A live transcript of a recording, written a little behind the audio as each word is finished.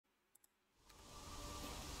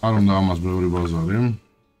არ უნდა ამას ბევრი ბაზარი.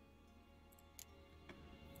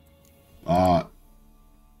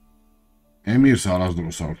 ემირს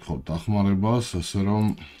არასდროს არ ვთხოვთ დახმარებას, ასე რომ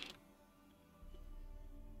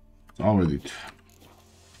წავედით.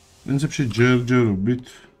 პრინციპში ჯერჯერობით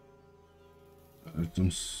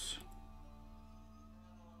ერთმს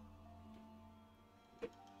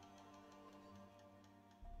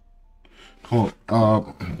ხო,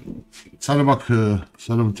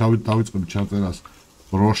 სანამ დავიწყებ ჩაწერას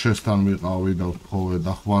როშესთან ვიყავი და ვთხოვე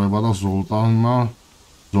დახმარება და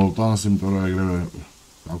ზოლტანს, იმიტომ რომ ეგრევე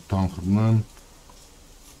დავთანხმდნენ.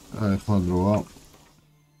 ეხლა დროა.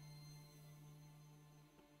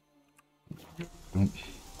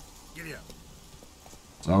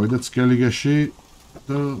 წავიდეთ სკელიგეში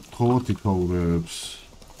და ვთხოვოთ იქაურებს.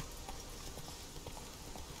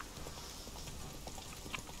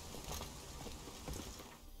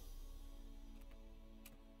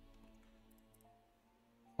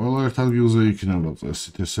 ყველა ერთ ადგილზე იქნება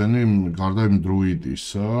წესით ესენი, გარდა იმ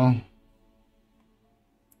დრუიდისა,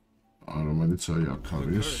 რომელიც აი აქ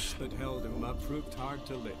არის.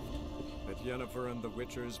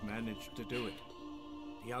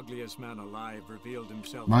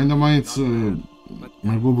 მაინდა-მაინც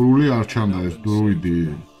მეგობრული არ ჩანდა ეს დრუიდი,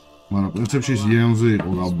 მაგრამ პრინციპში ის იანზე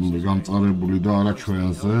იყო გამწარებული და არა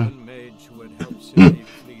ჩვენზე.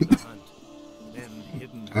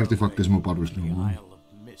 არტეფაქტის მოპარვის ნუ.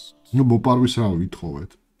 ნუ მოპარვის რა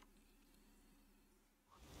ვითხოვეთ.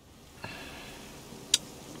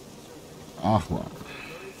 ახლა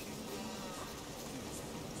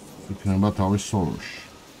იქნება თავის სოლოში.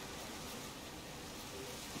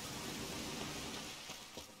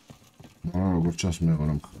 როგორც ჩანს მე ვარ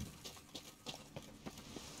ამ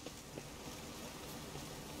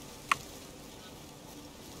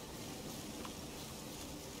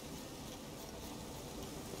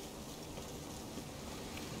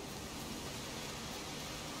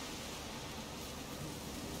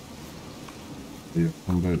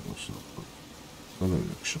Convertersi. Allora,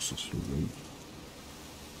 che sta succedendo?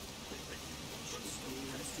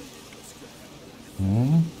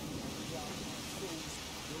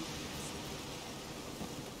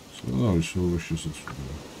 Allora, solo che sta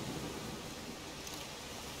succedendo.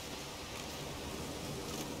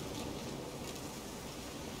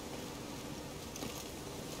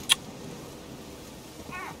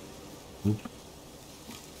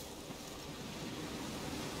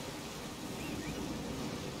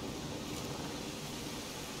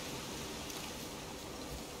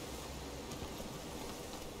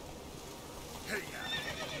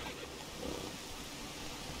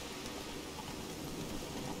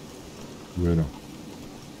 Vero.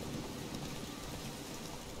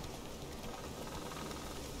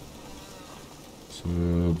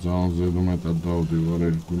 ძალიან ზედმეტად დავდივარ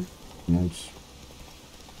ერთგულს.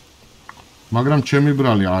 მაგრამ ჩემი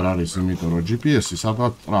ბრალი არ არის, იმიტომ რომ GPS-ი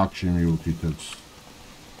სადღაც ტრაქში მიუთითებს.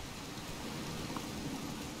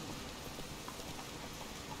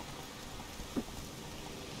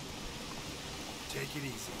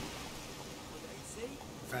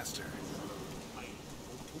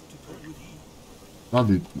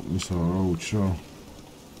 Radi, ისა რა უჩა.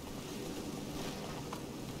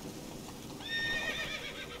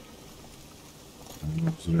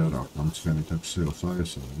 ზრია რა, გამცხენი ტაქსიოს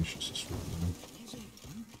ეს არის შესაძლებელი.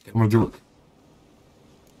 გამარჯობა.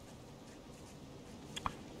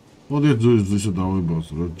 მოდით ზუსტად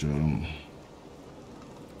დავიბაზროთ ჯერ.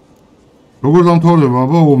 როგორ დამთავრდება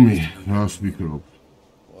აბა ომი? რას ვფიქრობ?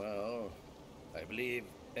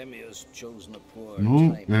 Ну,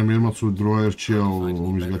 მერმაც უდროა ერჩია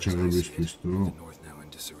ომის გაჩაღებისთვის, თუ.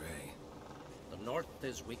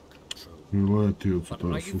 Mileti ucota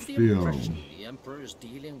sustija.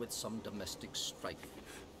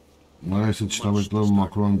 Ma se čitavet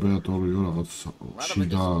makro imperatori რაღაც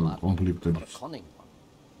შიდა კონფლიქტები.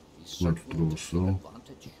 ლაპტროსო.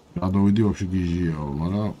 გადავიდი вообще გიჟიაო,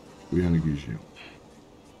 მაგრამ ყვიანი გიჟია.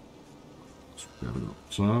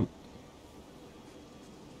 სუპერცა.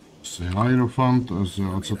 Hierophant as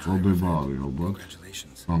რაღაცა წოდება არის ალბათ.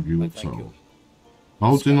 მაგილოცაო.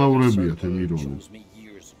 გაუწინაურებია თემირონი.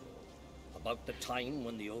 About the time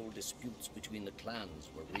when the old disputes between the clans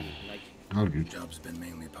were reignited. Our job's been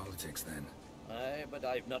mainly politics then. Aye, but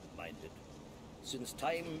I've not minded. Since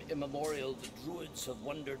time immemorial, the druids have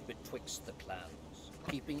wandered betwixt the clans,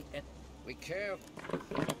 keeping it. We care.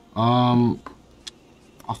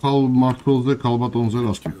 ახალ მართლზე ქალბატონზე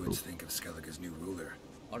რას ვფიქრობ?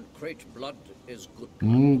 On great blood is good.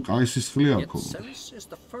 კაი სისხლი აქვს. Is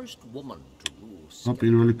the first woman to rule.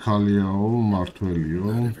 პირველი ქალიაო, მართველიო.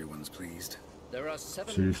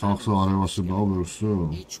 სირის ხალხს არ ევასებაო ბევრსო.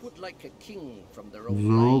 Each would like a king from their own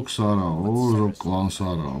ზოგს არაო, ზოგ კლანს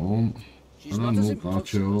არაო. She's არა, not ნუ as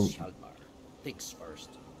კაცეო. impulsive as Hjalmar. Thinks first.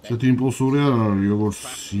 ესეთი იმპულსური არ არის, როგორც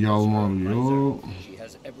სიალმარიო. She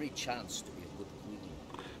has every chance to be a good queen.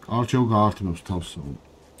 არჩევ გაართმევს თავსო.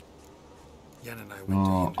 Jan and I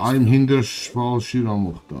went to აი ჰინდერს ფალში რა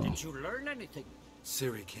მოხდა? Did you learn anything?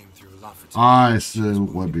 Siri came through Lafayette. ეს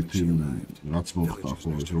უყვებით რაც მოხდა ხო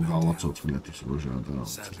ეს რომ გავაცოცხლეთ ის როჟა და რა.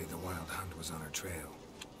 Sadly, the wild hunt was on her trail.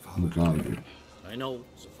 ნუ კარგი. I know.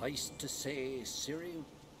 Suffice to say, Siri.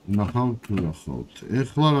 ნახავთ თუ ნახავთ.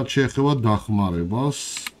 ეხლა რაც შეეხება დახმარებას.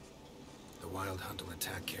 The wild hunt will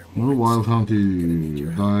attack here. ნუ wild hunt-ი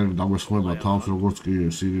დაგვესხმება თავს როგორც კი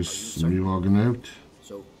სირის მივაგნებთ.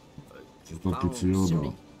 So, სტატიციო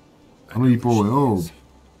და ანუ იპოვეო?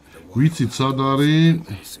 ვიცით სად არის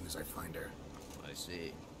As soon as I find her. I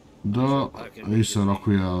see. და ისა რა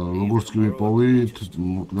ქვია როგორც კი ვიპოვით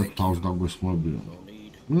მოკლედ თავს დაგვესხმებიან.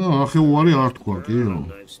 ნუ ახე უარი არ თქვა კიო.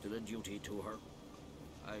 I've still a duty to her.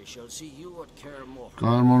 I shall see you at Kermore.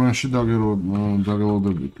 კარმორანში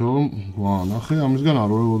დაგელოდებითო? ვა, ნახე ამისგან არ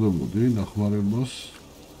ვეველოდებოდი დახმარებას.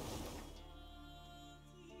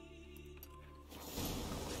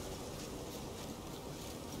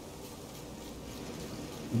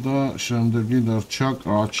 და შემდეგი დარჩა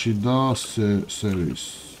კრაჩი და სერის.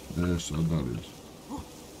 ეს არ არის.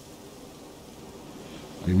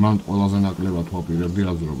 აი მან ყველაზე ნაკლებად ვაპირებდი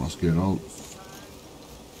აზრობას კი რა.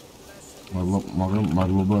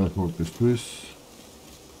 მადლობა ეფორტისთვის.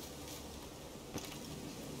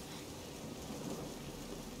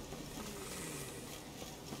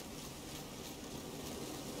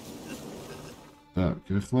 так,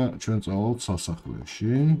 ეხლა ჩვენ წავალთ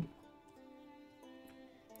სასახლეში.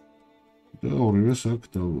 და ორივეს აქ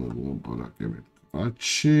დავაპარაკებთ.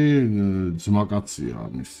 კაცი ძმაკაცია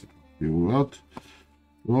მისი. პირველად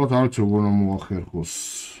არც როგორ მოახერხოს.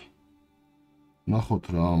 ნახოთ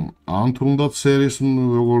რა, ან თუნდაც სერის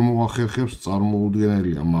როგორ მოახერხებს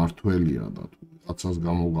წარმოუდგენელია, მართველია და რაღაცას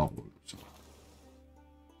გამოგაყოლებს.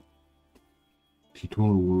 თვითონ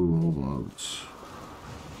როგორც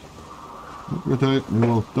მოკლედ აი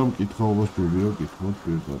მოვხდა მკითხაობას პრობიო კითხოთ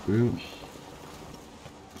პირდაპირ.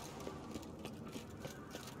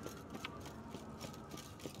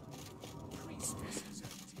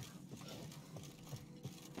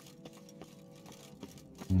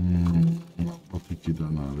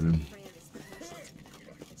 Potikიდან არის.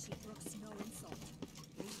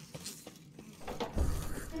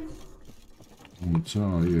 Ცა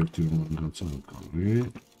ერთი რაღაცა კარი.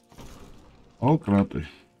 ო კრატი,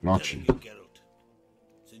 რაჩი.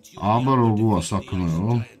 აბა როგორა საქმეო?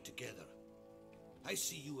 I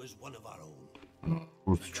see you as one of our own.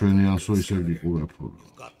 როგორც ჩვენი ასო ისე გიყურებ.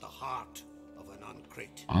 You've got the heart of an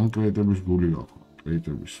uncrate. ანკრეტების გული გაქვს,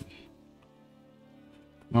 კრეტების.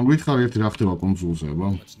 Man გითხარი ერთი რა ხდება კონსულზე, აბა?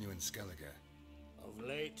 What's new in Skellige? Of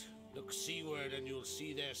late, look seaward and you'll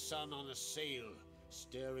see their sun on a sail,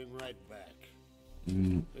 staring right back.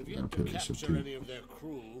 They've yet to capture any of their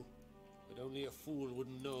crew, but only a fool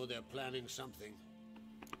wouldn't know they're planning something.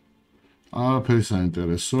 არაფერი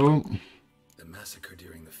საინტერესო. The massacre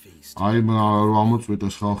during the feast. აი რა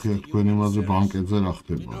ამოწვიტეს ხალხი აქ თქვენი მასზე ბანკეტზე რა We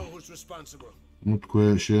ხდება? know who's responsible. ნუ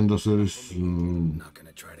თქვენ შენ და სერის Not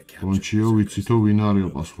gonna try to capture. კონჩიო ვიცითო ვინ არის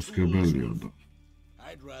პასუხისმგებელია და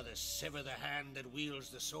I'd rather sever the hand that wields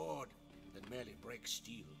the sword than merely break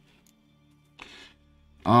steel.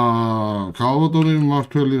 ქალბატონი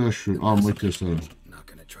მართველი რაში მოიქეს არა. Not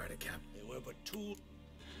gonna try to capture. They were but two.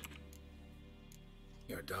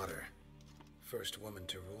 Your daughter, first woman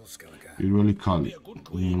to rule Skellige. პირველი ქალი Be a good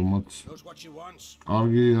queen. რომელმაც Knows what she wants.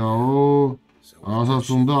 კარგიაო ასაც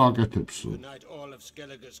უნდა აკეთებსო. Unite all of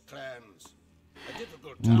Skellige's clans. A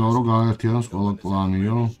difficult უნდა რომ task. გაერთიანოს ყველა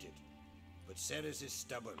კლანიო. But Ceres is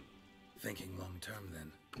stubborn. Thinking long term then.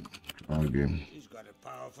 კარგი. He's got a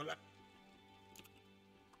powerful.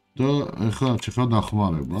 და ეხლა ჩეხა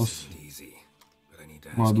დახმარებას. Easy. But I need to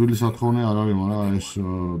მადვილი სათხოვნე არ არის, მაგრამ ეს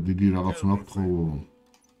დიდი რაღაც უნდა გთხოვო.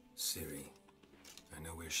 Siri. I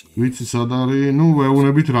know where she is. ვიცი სად არის? ნუ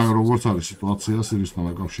ვეუბნებით რა როგორც არის სიტუაცია სირისთან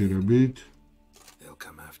დაკავშირებით. They'll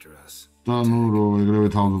come after us. და ნუ რომ ეგრევე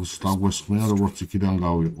თავდადს დაგვესხმიან როგორც იქიდან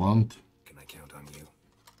გავიყვანთ. Can I count on you?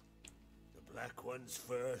 The black ones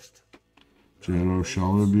first. ჯერო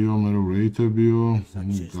შავებიო, მე რომ რეიტებიო,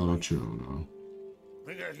 გარაჩეო რა.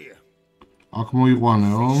 Bring her here. აქ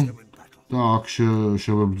მოიყვანეო Them in battle. და აქ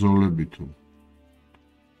შევებრძოლებითო.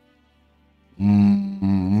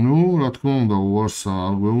 ნუ რა თქმა უნდა უარს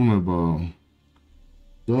არ გვეუბნება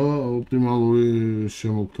და ოპტიმალური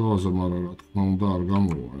შემოგთავაზა, მაგრამ რა თქმა უნდა არ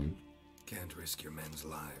გამოვა. Can't risk your men's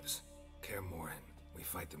lives. Kaer Morhen. We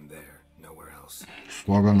fight them there, nowhere else.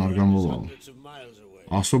 სხვაგან არ გამოვალ. Hundreds of miles away.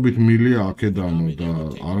 ასობით მილია აქედანო და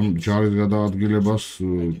არ ჯარის გადაადგილებას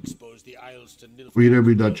Expose the isles to Nilfgaard.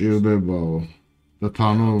 პირები დაჭირდებაო და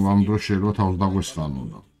თანო ამ დროს შეიძლება თავს დაგვესხანო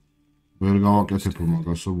და ვერ გავაკეთებ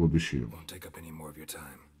მაგასო ბოდიშიო. Won't take up any more of your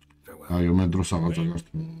time. Farewell. აიო მე დროს აღაწაგართ.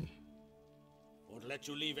 Won't let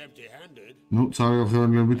you leave empty-handed. ნუ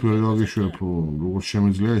цагახელებით ვერ გაგიშვებო, როგორც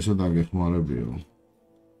შემიძლია ესე დაგეხმარებიო.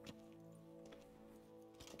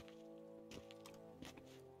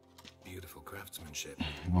 Beautiful craftsmanship.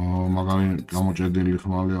 მაგარი გამოჭედილი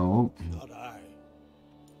ხმალიაო. Not I.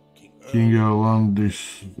 King Erlandis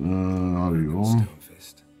არისო. Stone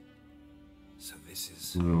fist. So this is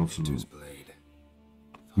Also- Winter's blade.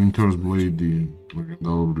 Winter's Blade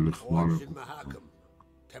ლეგენდარული Forged ხმალი. in Mahakam.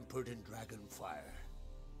 Tempered in dragon fire.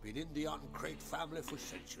 Been in the Uncrate family for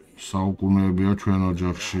centuries. საუკუნეებია ჩვენ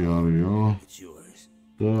ოჯახში არისო. It's yours.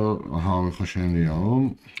 და აჰა ხა შენიაო.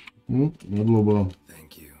 ნუ მადლობა.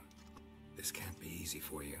 Thank you. This can't be easy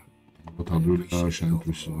for you. თადური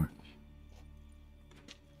შენთვისო.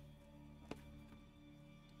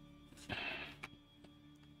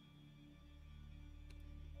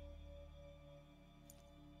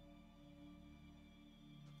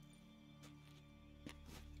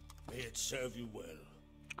 May it serve you well.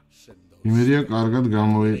 Send those. იმედია კარგად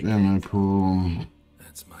გამოიყენებო.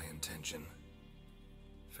 That's my intention.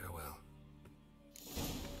 Farewell.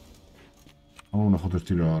 ნახოთ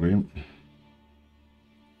ერთი რა არის.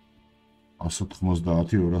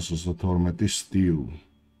 190-212 სტილ.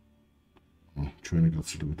 ჩვენი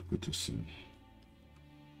გაცილებით უკეთესი.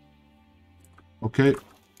 ოკეი.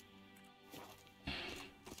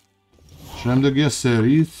 შემდეგია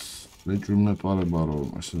სერის. მეჭვიმე პარება რომ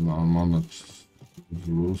ესე მანაც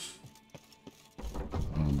ბლუს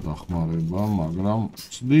დახმარება, მაგრამ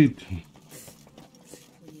ცდით.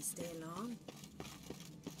 Will you stay long?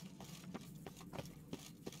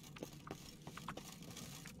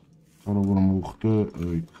 როგორ მოხდა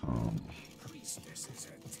იქა. Priestesses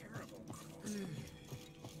are terrible criminals.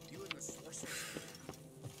 You and the sorcerer.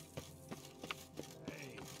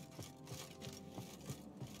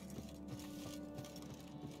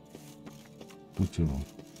 Putain.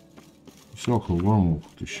 Sokol var mı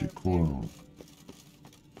okudu şiko?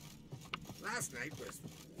 Last night was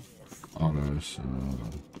Ares.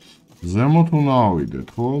 Zemo tu navide,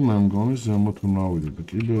 ხო? მე მგონი ზემოთ უნდა ავიდე და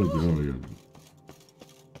კიდე რა.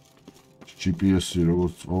 GPS-ი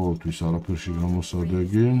როგორც ყოველთვის არაფერში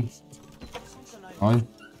გამოსადეგი. აი,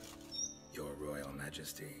 Your Royal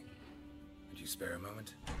Majesty. Would you spare a moment?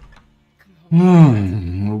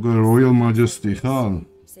 როგორ Royal Majesty ხარ?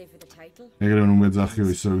 Save for the title? ეგრე ნუ მეძახიო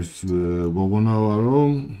ისე გოგონა ვარო.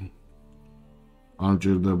 არ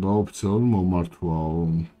ჭირდება ოფიციალური მომართვაო.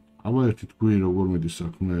 აბა ერთი თქვი როგორ მიდის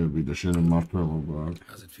საქმეები და შენ მართლობა აქვს.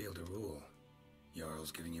 How's it feel to rule?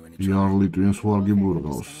 Jarl's giving you any იარლი twins ვარგი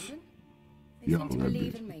ბურღავს. They seem to Yeah,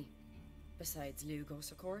 believe maybe. in me. Besides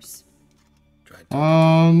Lugos, of course. Tried to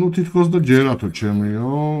ნუ თითქოს და ჯერათო ჩემიო,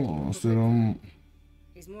 ასე რომ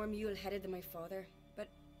He's more mule-headed than my father, but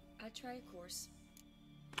I'll try a course.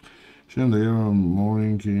 შემდეგ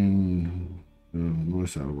morning-ին ნუ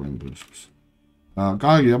ეს არ გვენდოს.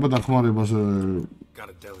 კარგი, აბა დახმარებას got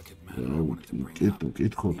a delicate matter I wanted to bring up.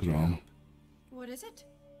 კითხოთ რა. What is it?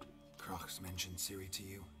 Kroch's mentioned Siri to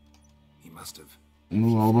you. He must have, ნუ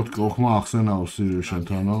ალბათ კოხმა ახსენავს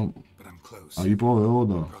შენთანო. but I'm close. აიპოვეო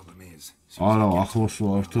და Problem is, არა ახლოს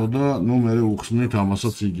ვართო და ნუ მე უხსნით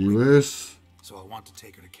ამასაც იგივეს. so I'll want to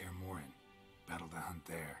take her to Kaer Morhen. Battle the hunt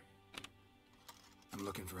there. I'm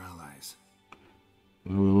looking for allies.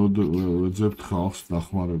 ვეძებთ ხალხს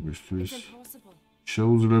დახმარებისთვის. It's impossible. What I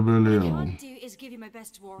შეუძლებელია. can't do is give you my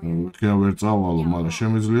best warrior. კი ვერ წავალო, მაგრამ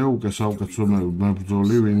შემიძლია უკესაუკეთესო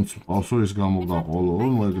მებრძოლი, ვინც ყავსო ის გამოგაყოლო,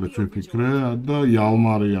 ნუ ეგრეთ ვიფიქრე და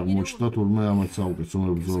იალმარი აღმოჩნდა თურმე ამაც საუკეთესო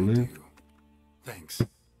მებრძოლი. Thanks.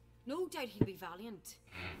 No doubt he'll be valiant.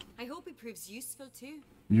 I hope he proves useful too.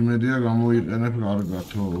 იმედია გამოიყენებ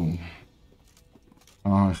კარგათო.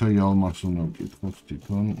 ხა იალმარს უნდა ვკითხოთ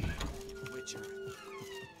თვითონ. Witcher.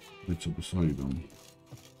 ეცოდი საიდან.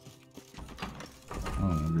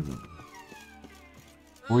 გედა.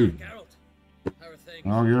 ой, Geralt, how are things?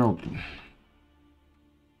 გერალტ.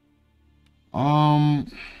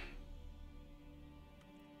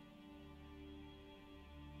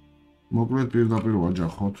 მოკლედ პირდაპირ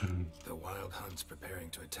ვაჯახოთ. The wild hunt's preparing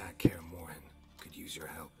to attack Kaer Morhen. Could use your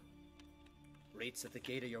help. Rates at the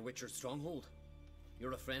gate of your Witcher's stronghold.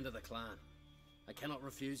 You're a friend of the clan. I cannot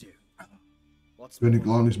refuse you. What's ვენი more,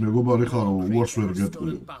 კლანის მეგობარი ხარ, Great უარს ვერ never stood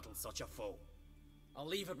გეტყვი. in battle such a foe. I'll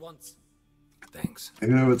leave at once. Thanks.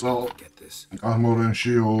 ეგრევე წავალ Get this.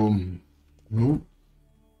 კარმორენში ნუ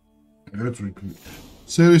ეს ვიქნი.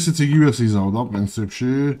 სერისიც იგივეს იზავდა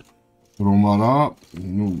პრინციპში, რომ არა,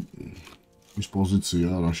 ნუ ის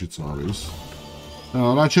პოზიცია რაშიც არის.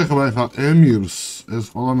 რა შეეხება ახლა ემირს, ეს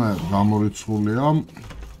ყველანაირ გამორიცხულია.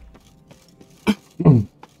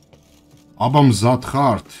 აბა მზად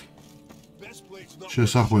ხართ?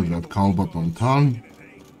 შესახვედრად ქალბატონთან.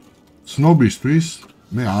 ცნობისთვის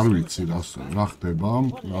მე არ ვიცი რა ხდება,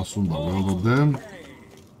 რას უნდა ველოდე.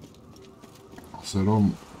 ასე რომ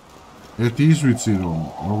ერთი ის ვიცი რომ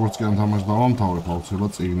როგორც კი ამ თამაშს დავამთავრებ,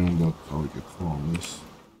 აუცილებლად წიგნი უნდა დავიკითხო ამის.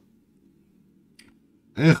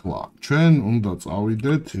 ეხლა ჩვენ უნდა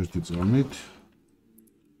წავიდეთ ერთი წამით.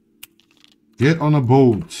 Get on a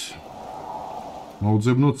boat.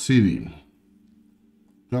 მოვძებნოთ ცირი.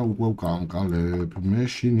 და უკვე ვკანკალებ,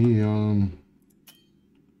 მეშინია.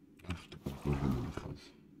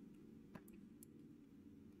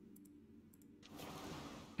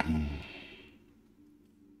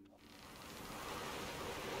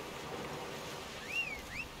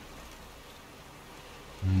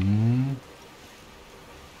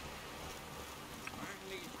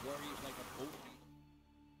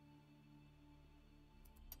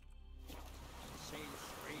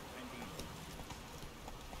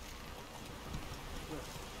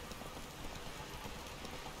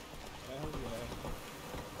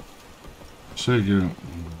 Sege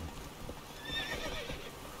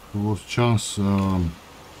was chance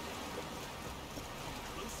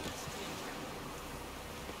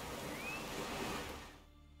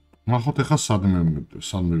მახოთ ახლა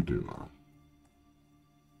სადმევდივარ.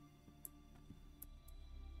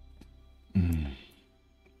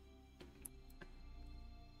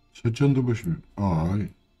 შეჯანდობაში აი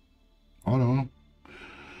არა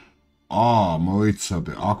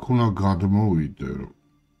მოიცადე აქ უნდა გადმოვიდე რომ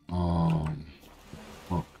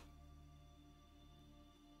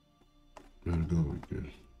ვერ გავიგე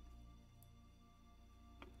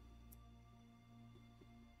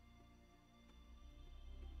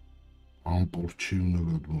ამ პორტში უნდა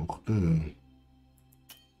გადმოვხდე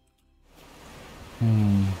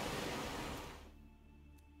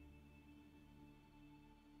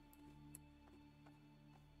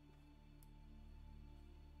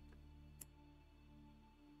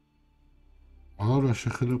არა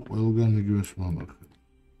შეხედე ყველგან იგივეს მომახე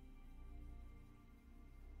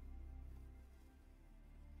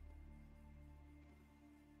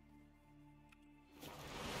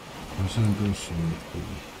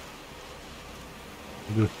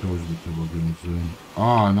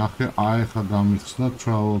ნახე აიხა გამიხსნა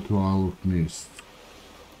travel to Isle of Mist.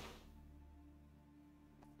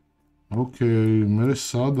 ოკეი, მე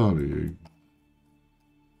სად არის?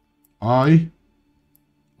 აი,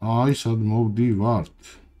 სად მოვდივართ?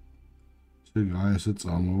 აი ესე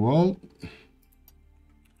წამოვალ.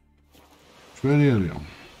 ჩვენიერია.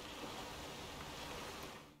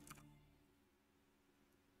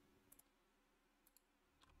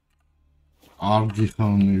 არ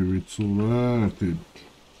გიხანი ვიცურე, ერთი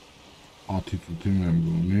 10 წუთი მე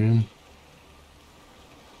მგონი.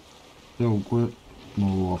 და უკვე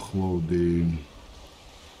მოვახლოვდი.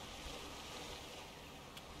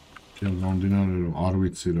 გამომდინარე რომ არ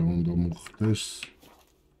ვიცი რა უნდა მოხდეს.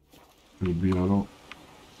 ვიბია რომ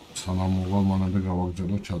სანამ მოვალ მანამდე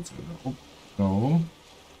გავაგზავნო ჩაწერა.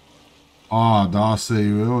 და ასე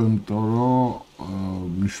ივეო, იმიტომ რომ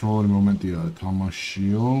მნიშვნელოვანი მომენტია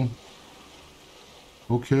თამაშიო.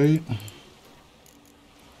 Okay.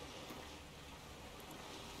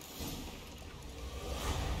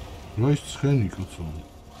 Right, schön, ich so.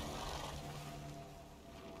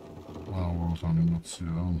 Wow, was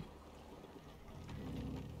animation.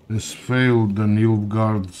 This failed the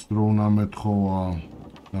Nilfgaard's drone metro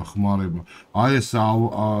ნახმარება. აი ეს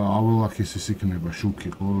აველაქის ის იქნება შუქი,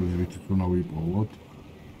 ხო, რითიც უნდა ვიპოვოთ.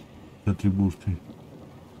 თეთრი ბურთი.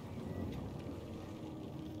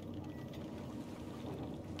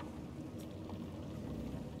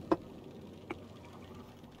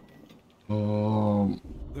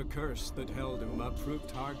 The curse that held him up proved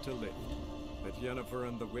hard to lift, but Yennefer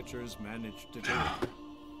and the Witchers managed to do it.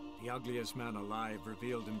 The ugliest man alive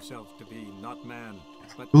revealed himself to be not man,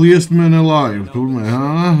 but ugliest man alive.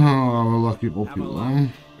 Lucky popular.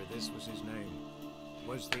 For this was his name.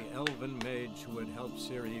 Was the elven mage who had helped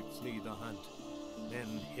Siri flee the hunt, then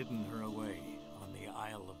hidden her away on the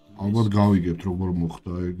Isle of Mist. ალბათ გავიგებთ როგორ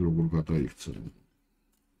მოხდა ეგ, როგორ გადაიქცა.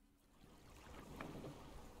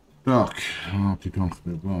 Так, თვითონ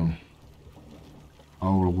ხდება.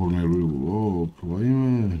 როგორ ნერვიულობ,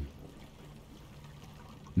 ვაიმე.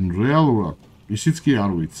 რეალურად ისიც კი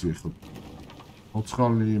არ ვიცი ხო.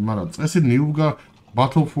 ოცხალი, მაგრამ წესი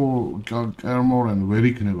Battle for Kermoren ვერ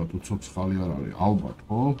იქნება თუ ცოცხალი არ არის, ალბათ,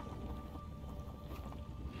 ხო?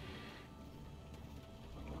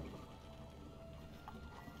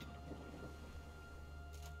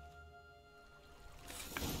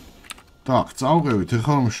 Так, წავყევით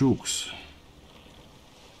ახლა ამ შუქს.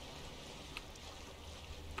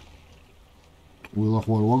 ყველა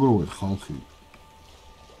ხوار ვაგროვეთ ხალხი.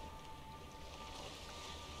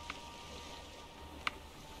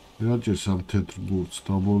 რაჭეს ამ თეთრ ბურთს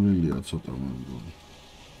დაბოლილია ცოტა მე მგონი.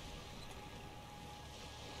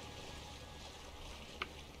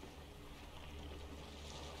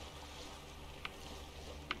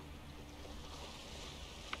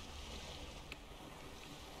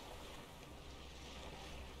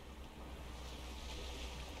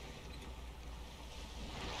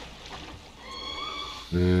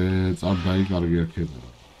 წარ დაიკარგი აქედან.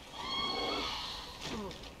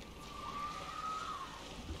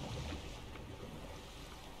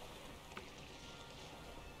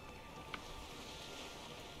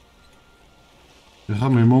 ეხლა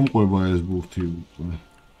მე მომყვება ეს ბურთი უკვე.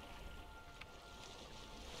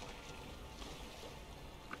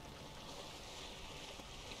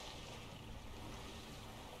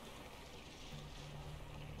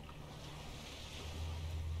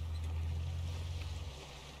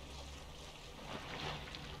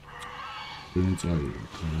 δεν წაიღო.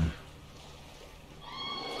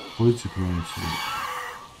 ხოიცი ფრანცი.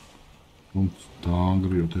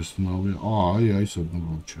 დაანგრიოთ ეს ნავი. აი სად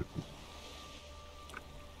მომჩერდა.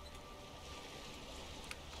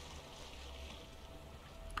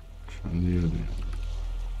 ჩანიერი.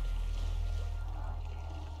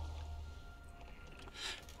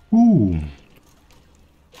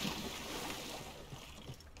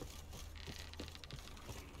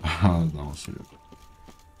 დავასრულებ.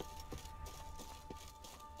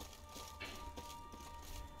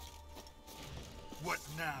 What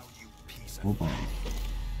now, you piece of Opa.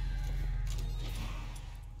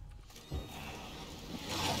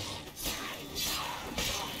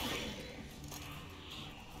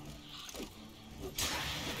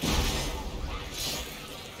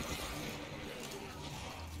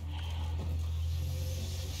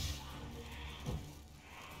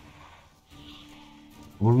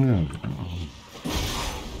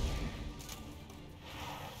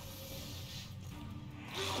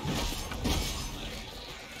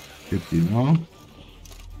 Kettina.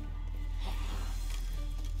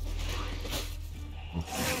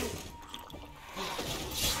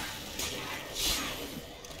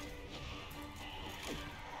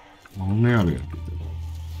 Ne arıyor?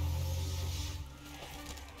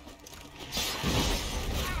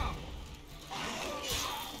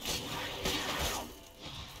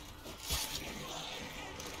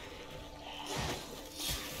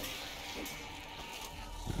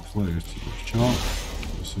 Ciao.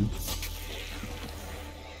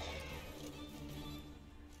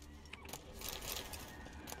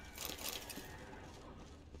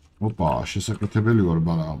 Opa, შესაკეთებელი ვარ,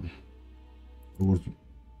 მაგრამ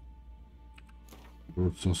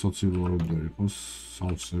როგორც ასოცირებდა იყოს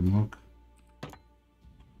საოცრემაკ.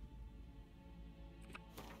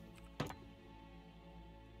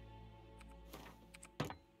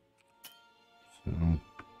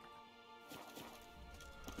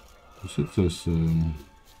 ეს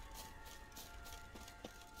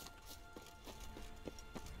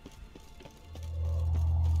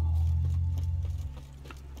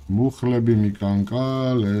მუხლები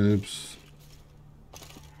მიკანკალებს.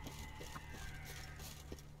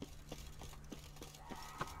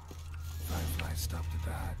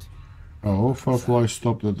 Firefly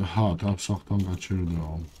stopped at the hut. ამ სახთან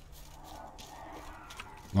გაჩერდაო.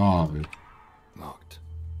 ნავი. Locked.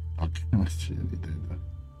 აკმასწიელი დედა.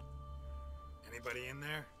 Anybody in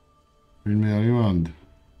there? ვინმე არივანდ?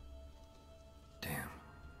 Damn.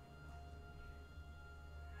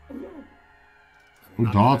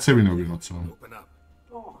 დააცევინა ვიღაცა. Open up.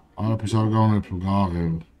 არაფერს არ გავნებ რომ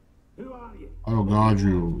გააღებო. არო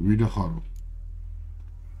გააჯიო, ვიდა ხარო?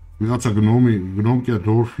 ვიღაცა გნომკია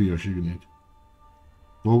დორფია შიგნით.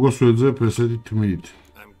 ლოგოს ვეძებ ესეთი თმით.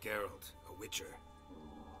 I'm Geralt, a witcher.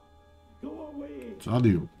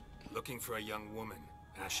 წადიო. Looking for a young woman,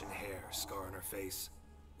 ashen hair, scar on her face.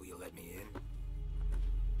 Will you let me in?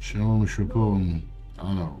 შემომიშვებო,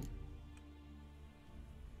 არა.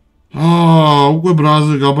 უკვე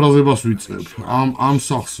გაბრაზებას ვიწებ. ამ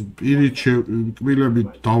სახს პირით კბილებით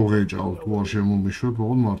დავღეჭავ თუ არ შემომიშვებ,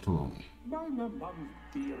 ოღონდ მართლა.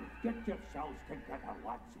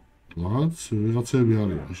 რაც ვიღაცები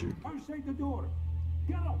არიან შენ.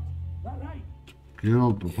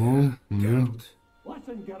 Geralt, ხო?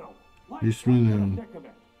 ისმინე.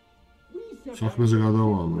 საქმეზე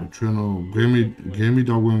გადავალო, ჩვენო გემი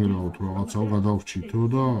დაგვენგრაოთ, რაღაცაო გადავჭითო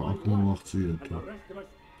და აქ მოვახციეთო.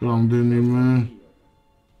 რამდენიმე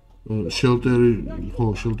შელტერი, ხო,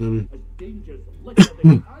 შელტერი.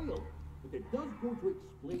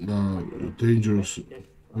 Dangerous.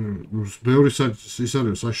 ბევრი ის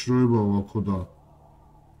არის საშიშროებაა აქ ხო და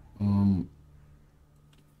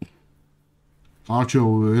არჩევ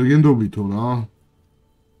ერგენდობითო რა.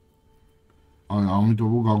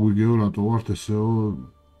 ამიტომ გაგვიგეო რატო ვართ ესეო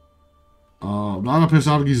არაფერს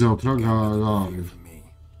არ გიზავთ რა არის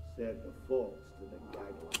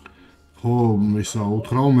ხო ისა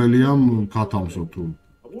უთხრაო მელიამ ქათამსო თუ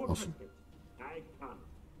ასე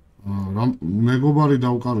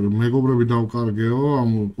მეგობრები დავკარგეო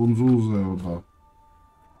ამ კუნძულზეო და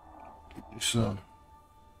ისა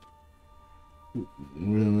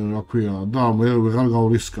რა ქვია და მე ვეღარ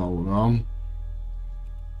გავრისკავ რა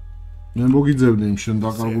მე მოგიძებდი იმ შენ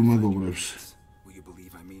დაკარგულ მეგობრებს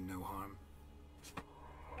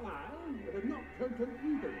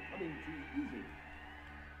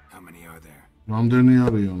რამდენი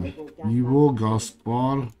არიან ივო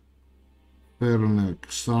გასპარ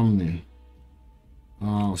ფერნეკ სამნი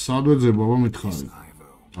სადვეძე ბაბა მითხარი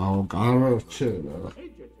აო კარჩელა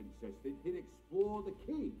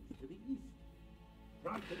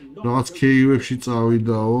რაღაც კეივებში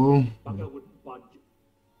წავიდაო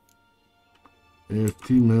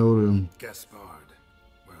ერთი მეორე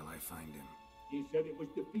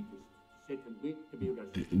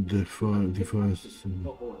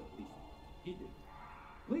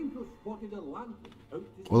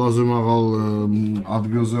ყველაზე მაღალ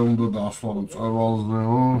ადგილზე უნდა დაასვალო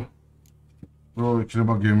წარვალზეო რომ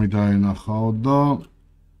იქნება გემი დაენახაო და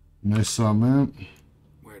მესამე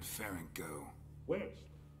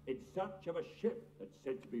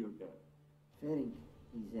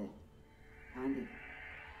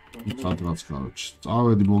სადღაც კაროჩ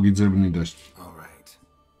წავედი მოგიძებნი და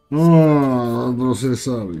დროს ეს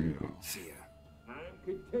არის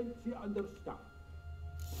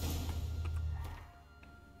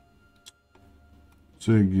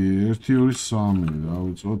ზეგი 1 2 3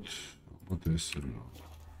 დავიწყოთ ალბათ ესე რა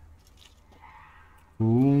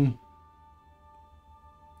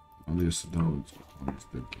ანუ ეს დავიწყოთ ამის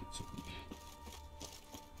დეტალს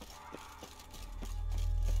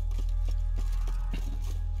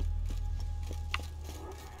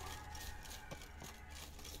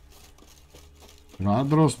რა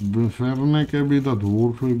დროს ფერნეკები და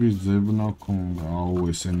დვორფების ძებნა ქონდა აუ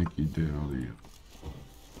ესენი კიდე არიან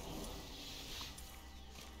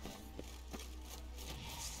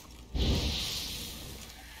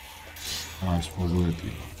ეს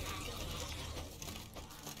პოზიტი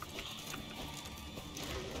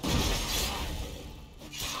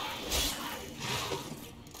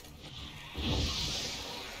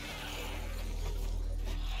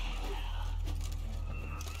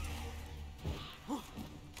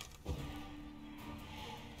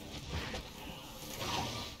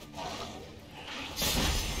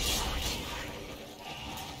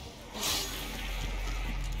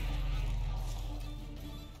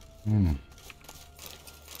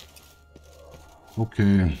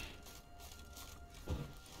Okay.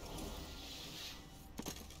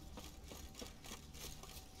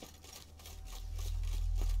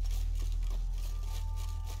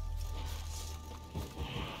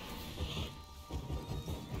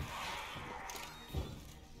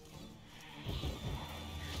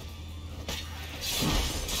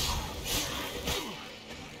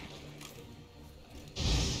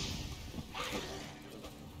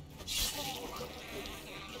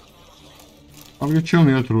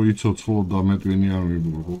 Argecioniat რომ იცოცხლო და მეტვინი არ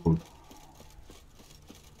მიბურგო.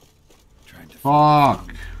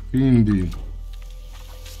 Fuck, Indy.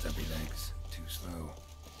 Stubby legs, too slow.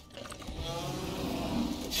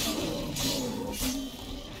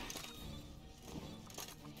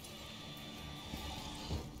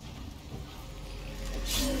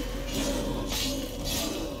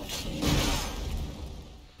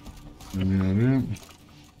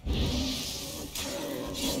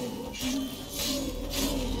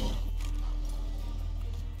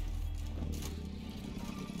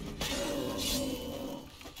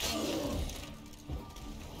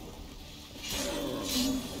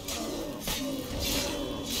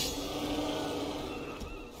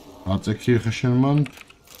 Აწექი ხა შენ მან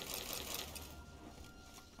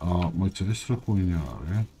მოიცეს რა ხუინი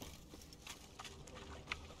არის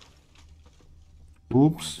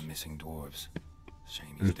Oops Missing dwarves.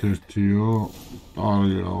 ერთ-ერთიო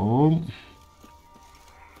არიაო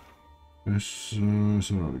ეს არის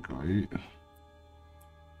კაი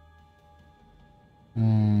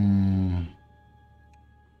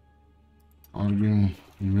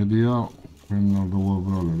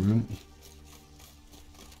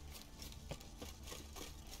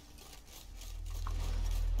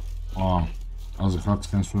აზე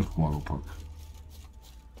ხარცხენს ვერ ხმარობ აქ.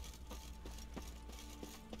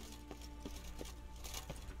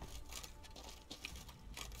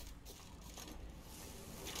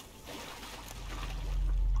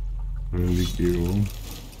 რელიგიო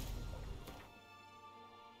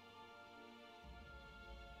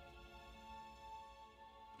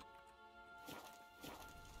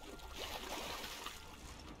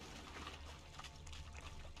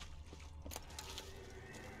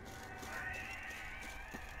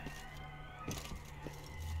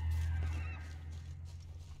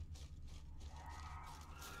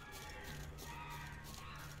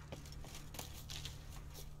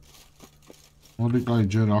მოდი კაი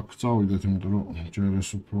ჯერ აქ წავიდეთ, იმიტომ რომ ჯერ ეს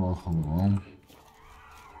უფრო ახალია.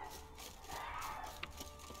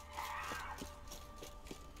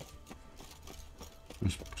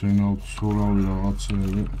 ეს ფენაუთ სურავი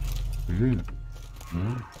რაღაცები.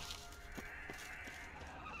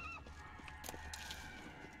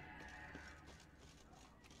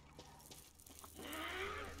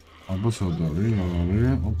 აბა სად არის?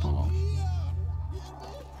 ოპა.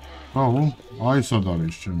 აი სად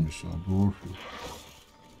არის ჩემისა, დორფი.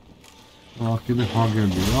 აქედე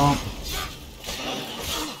ხაგებია.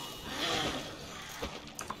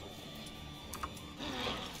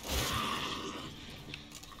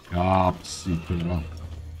 აფსიტა.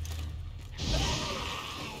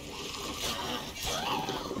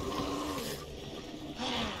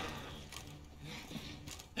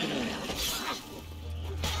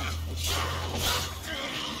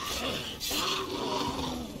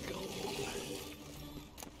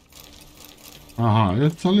 Aha,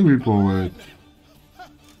 jetzt soll ich mich bauen.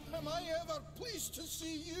 Am I ever pleased to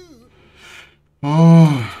see you?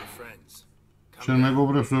 Შენ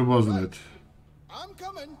მეგობრებს ვერ ბაზრეთ. I'm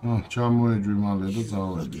coming. ჩამოეჯვი მალე და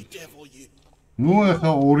წავედი. Devil you. ნუ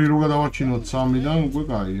ეხლა 2 რო გადავაჩინოთ 3-დან უკვე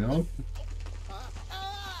კაია.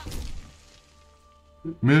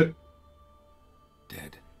 მე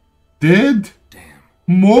Dead? Damn.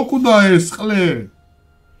 მოკვდა ეს ყლე.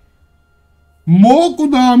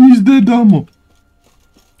 მოკვდა ამის დედამო.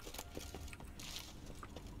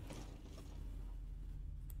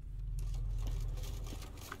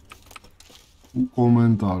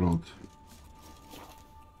 კომენტაროთ.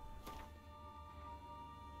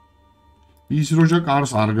 ის როჟა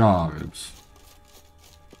კარს არ გააღებს.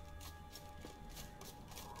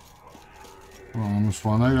 ამას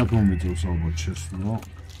ვანაირად მომიწევს ალბათ შესვლა.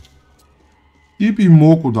 ტიპი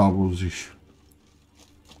მოკვდა ბოზიში.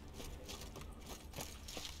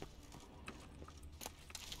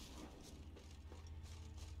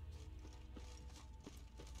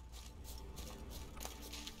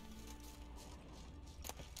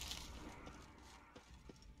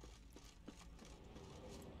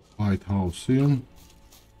 White House here.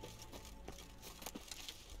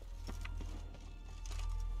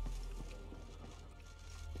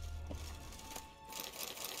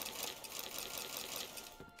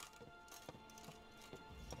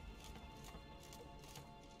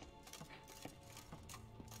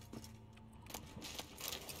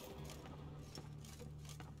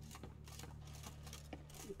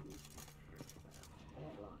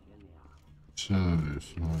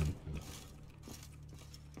 Service, right.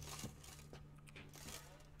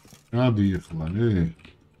 Radi ეხლა,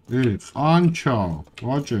 ყანჩა,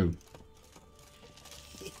 ვაჭერ.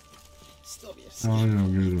 Stop yourself.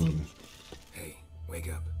 Hey, wake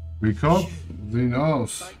up. Wake up?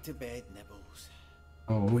 Dinos. Back to bed, Nibbles.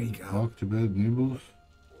 Oh, back to bed, Nibbles.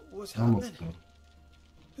 What's happening?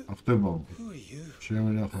 ახტებაო. Who are you?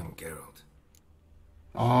 შემენახა. I'm Geralt.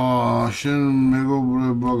 შენ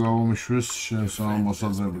მეგობრება გამომიშვეს შენ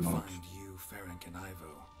სამოსაძებლად. Find you, Ferenc and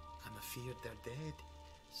Ivo. I'm afeard they're dead.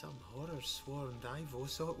 Some horror swarmed Ivo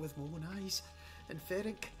saw it with my own eyes. And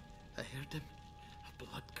Ferenc, I heard him. A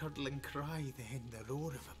blood-curdling cry, then the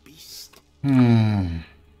roar of a beast.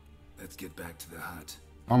 Let's get back to the hut.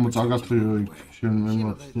 ამ წაგათრიო იქ შენ Shame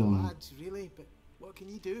მემართ. about the lads, really, but what can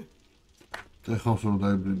you do? ეხავს რომ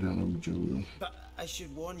დაიბრიდიან ბიჭები. But I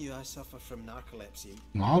should warn you, I suffer from narcolepsy.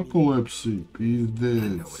 ნარკოლეპსი, I know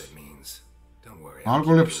პიზდეც. what it means. Don't worry.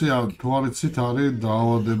 ნარკოლეპსია თუ არ იცით არის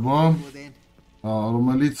დაავადება, Well then,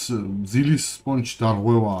 რომელიც ძილის სპონჯი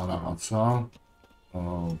დარღვევაა რაღაცა.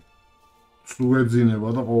 სუეძინება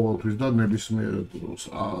და ყოველთვის და ნებისმიერ დროს.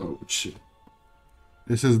 აუჩი.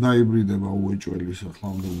 ესეც დაიბრიდება უეჭველი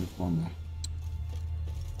სახლამდელი ხანა.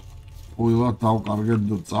 ყველა დავკარგეთ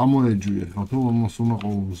და წამოეჯვი ეხლა თუ ამას უნდა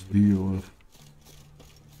ყოველთვის დიო ეხლა.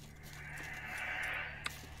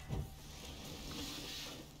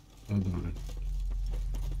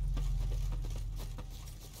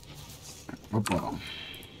 Opa.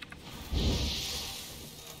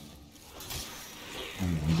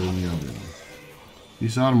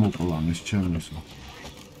 ის არ მოკლან ის ჩემისა.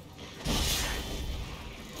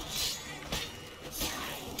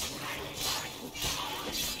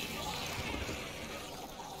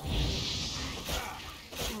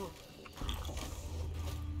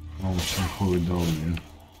 შემხოვე დავიენ.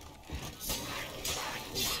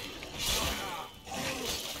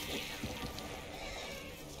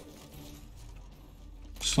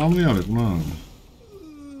 სამი არის მან.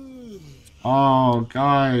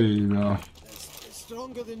 კაი.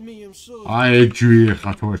 Stronger than me, I'm sure. აი ჯვი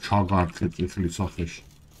ხა თო ჩაგართე წითლის სახეში.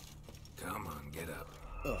 Come on, get up.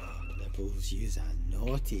 Oh, Nibbles, you's a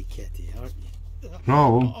naughty kitty, aren't you? რა?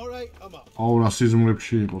 All right, I'm up. აუ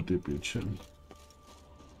რასიზმებში იყო ტიპი ჩემი.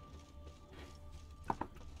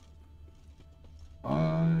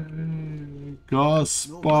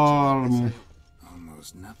 Gaspar.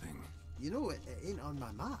 Almost nothing. You know, it ain't on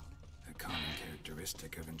my map. A common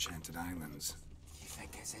characteristic of enchanted islands. You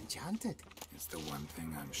think it's enchanted? It's the one thing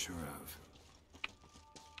I'm sure of.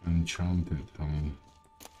 Enchanted,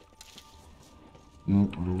 no,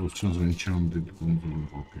 როგორც ჩანს enchanted კუნძული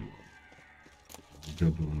ყოფილა.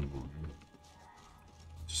 ჯადოებული.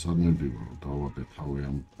 სამედივო დავადე თავი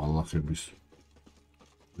ამ ბალახების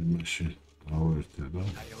იმაში დავერთე და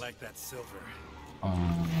How you like that silver?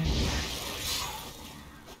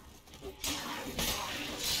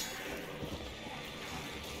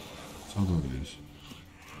 სადაა ეს?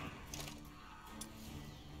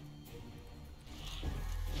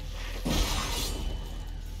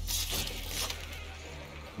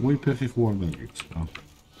 ვიფეხი ხوار დაგიწყდა.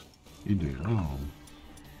 იდეა.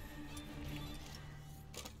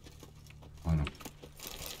 არა.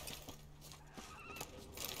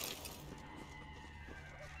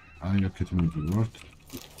 აი აქეთ მივდივართ.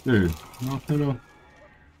 ნახე რა.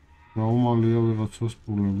 ნორმალია ვიღაცას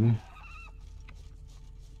პულები.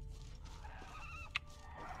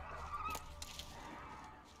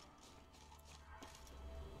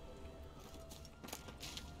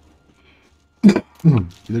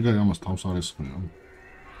 კიდე ამას თავს არ ესხმია.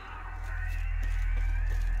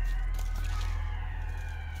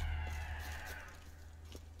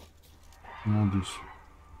 მოდის.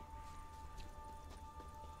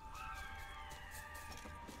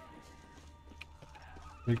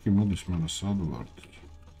 ეკი მოდის მაგრამ სად ვართ?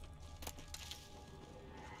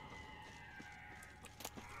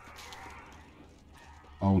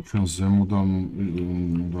 აუ ჩვენ ზემოდან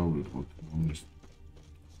დავიღოთ ამის.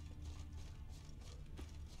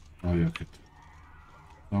 აი აქეთ.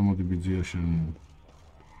 გამოდი ბიძია შენ.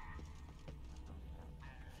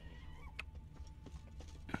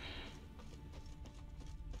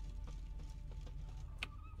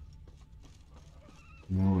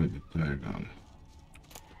 მოვედით და ეგან.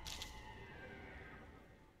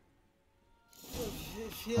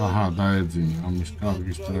 აჰა, დაეძინე ამის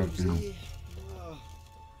კარგის ტრაკი.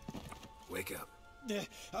 Wake up.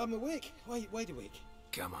 I'm awake. Wide awake.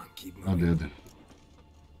 Come on, keep moving. ade.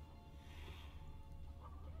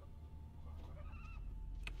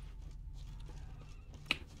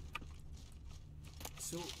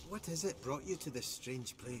 So, what is it brought you to this strange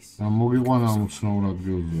place? მოგიყვანა ამ უცნაურ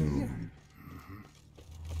ადგილზე.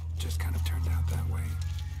 Just kind of turned out that way.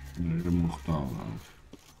 მოხდა რა.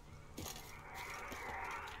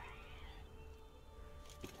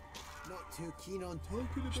 Not too keen on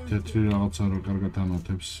talking about it. თეთრი რაღაცა რო კარგად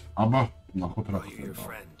ანათებს. აბა, ნახოთ რა Are you your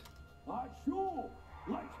friend?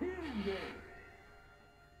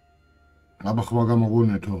 აბა ხვა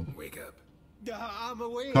გამოგვინეთო. Wake up. I'm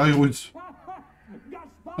awake. გაიღვიც.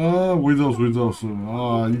 ვიძავს.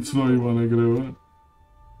 იცნო ივან ეგრევე.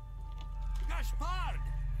 Gaspard!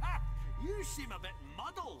 You seem a bit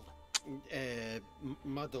muddled.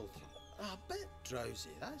 Muddled. A bit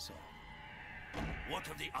drowsy, that's all. What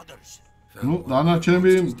of the others? ნუ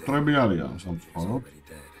დანარჩენები მტრები არიან სამწუხაროდ. Already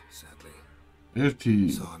dead, sadly. ერთი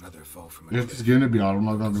Saw another fall from a ერთის cliff. გენები არ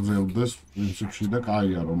უნდა გაგრძელდეს პრინციპში და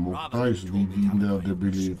კაია რომ მოხდა ის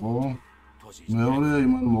იმდადებილი იყო. მეორე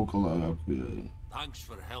იმან მოკლა რა ქვია. Thanks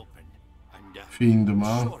for helping. And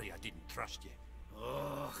Fiendma. sorry I didn't trust you.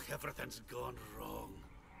 Oh, everything's gone wrong.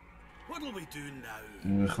 What'll we do now?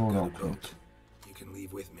 ეხლა რა ვქნათ. You can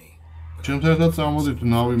leave with me. ჩემთან ერთად წამოდით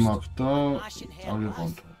ნავი მაქვს და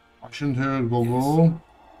წავიყვანთ. აშენთერ გოგო.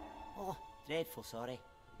 Oh, dreadful sorry.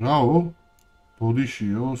 რაო?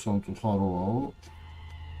 ბოდიშიო, სამწუხაროაო.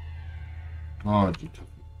 გააჭით.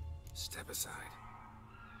 Step aside.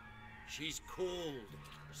 She's cold.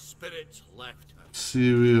 Spirits left her.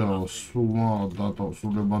 სივიაო,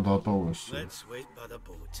 სულება დატოვეს. Let's wait by the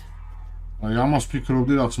boat. აი ამას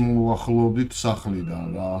ფიქრობდი, რაც მოვახლოვდით სახლიდან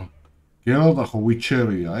რა. გერალტა ხო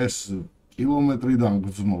ვიჩერია, ეს კილომეტრიდან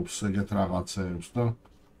გრძნობს ეგეთ რაღაცეებს და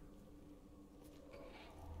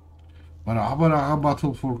მაგრამ აბა რაღა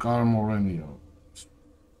battle for Carmorenia.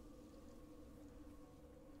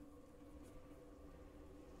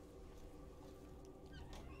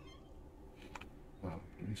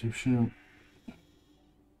 პრინციპში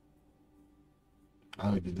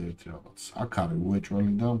აი კიდე ერთი რაღაც. აქ არის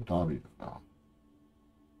უეჭველი და მყარია რა.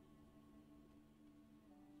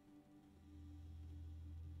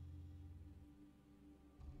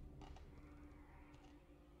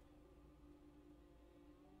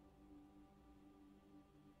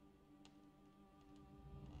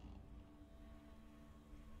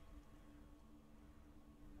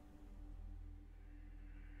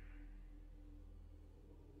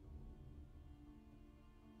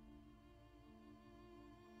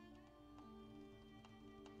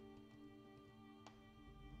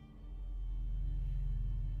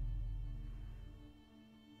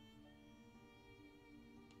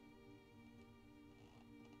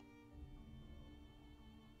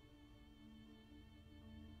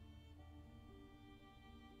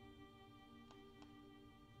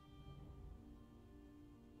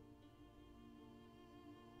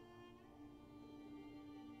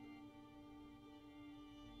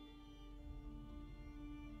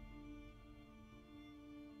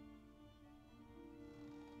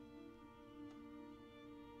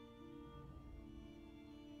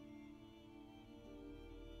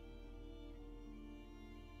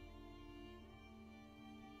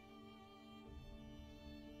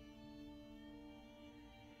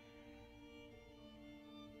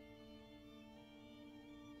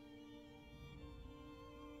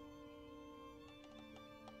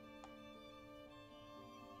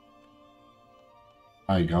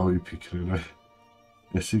 აი გავიფიქრე რა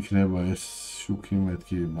ეს იქნება ეს შუქი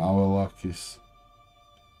მეთქი აველაქის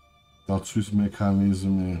დაცვის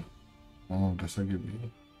მექანიზმი გასაგებია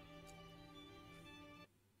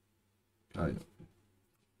აი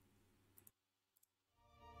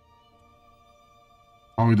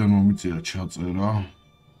ავიდან მომიწია ჩაწერა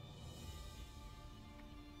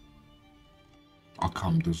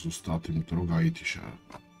აქამდე ზუსტად იმიტომ რომ გაითიშა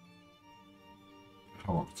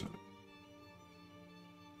ხავაგწე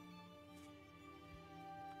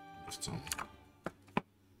So.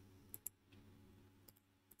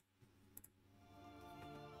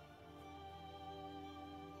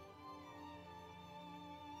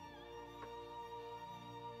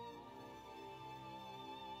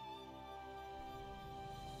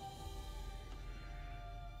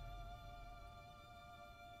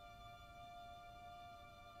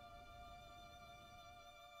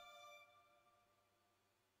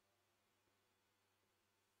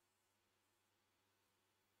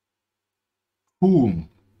 Who?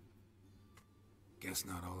 Guess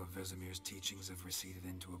not all of Vesemir's teachings have receded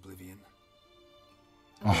into oblivion.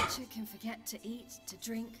 A witcher can forget to eat, to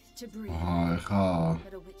drink, to breathe.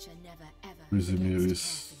 But a witcher never ever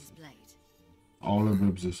Vesemiris all of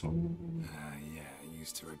them. Yeah, I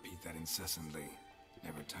used to repeat that incessantly.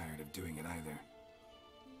 Never tired of doing it either.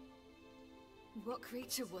 What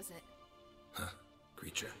creature was it? Huh?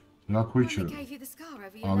 Creature? Რა creature? Gave you the scar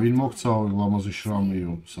over your ვინ მოგცავი ლამაზი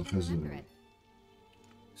შრამიო სახეზე?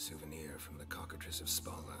 Souvenir from the cockatrice of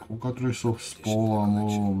Spala. Cockatrice of Spala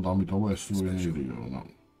დამიტოვა ეს სუვენირიო.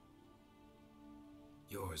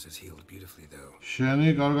 Yours is healed beautifully though.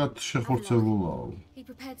 შენი კარგად შეხორცებულაო. He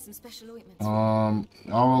prepared some special ointments.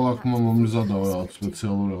 ავალაკმა მომიზადა რაღაც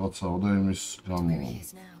სპეციალური რაღაცაო და იმის გამო.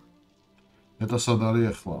 მეტა სად არის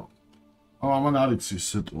ახლა? ამან არის ის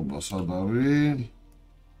სეტყობა სად არის?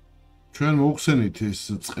 ჩვენ მოხსენით ის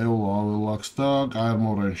წყეულ ავალაკს და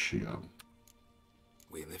კაერმორენშია.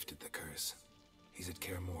 We lifted the curse. He's at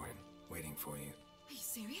Kaermoren, waiting for you. Are you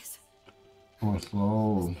serious?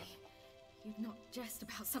 Oh, You'd not jest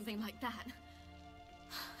about something like that.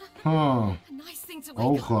 Huh. A nice thing to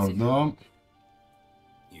wake up to.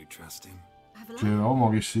 You trust him?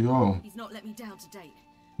 He's not let me down to date.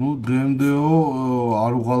 Ну, დღემდეო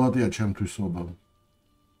არ უღალატია ჩემთვისობა.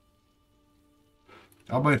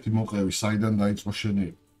 აბა ერთი მოყევი, საიდან დაიწყო შენი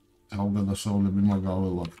თავგადასავლები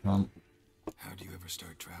მაგაველაკთან? How do you ever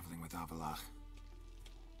start traveling with Avalach?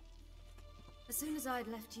 As soon as I'd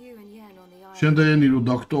left you and Yen on the island. შენდენი რო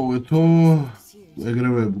დაგტოვეთო,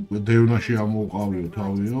 ეგრევე დევნაში ამოუყავიო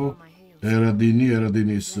თავიო.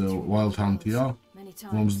 ერადინის wild hunt-ია.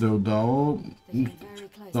 მომზდევდაო.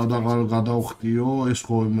 გადავხტიო, ეს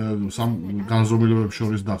ხო განზომილებებს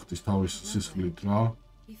შორის დახტის თავის სისხლით რა.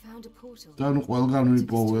 და ნუ ყველგან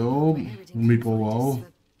მიპოვაო.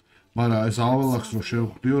 მაგრამ ეს ავალახს რო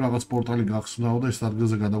შევხვდიო, რაღაც პორტალი გახსნაო და ეს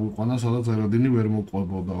ადგილზე გადავიყვანა, სადაც ერადინი ვერ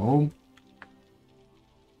მოყვებოდაო.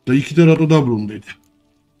 და იქიდან რატო დაბრუნდით?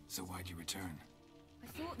 So why'd you return? I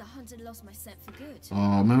thought the hunt had lost my scent for good.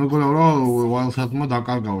 მე მეგონა რომ Wildcat-მა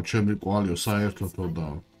დაკარგაო ჩემი კვალიო საერთოდო და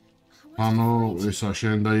ანუ ესა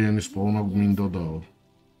შენ და იენის პოვნა მინდოდაო.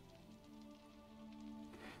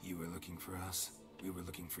 You were looking for us. We were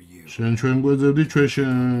looking for you. შენ ჩვენ გვეძებდით, ჩვენ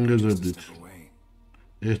შენ გეძებდით.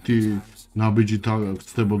 ერთი ნაბიჯი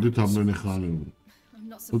ხდებოდით ამდენი ხანი.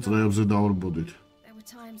 უწრეებზე დავრბოდით.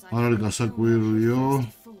 არ არის გასაკვირიო.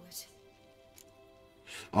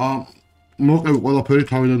 მოყევი ყველაფერი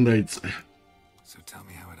თავიდან დაიწყე. So tell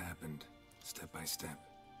me how it happened, step by step.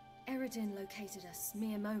 Eredin located us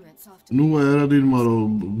mere moments after. ნუ ერადინმა რომ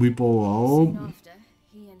გვიპოვაო. After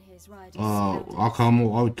he and his riders. აქ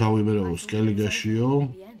ამოყავით თავი მე რომ სკელიგაშიო.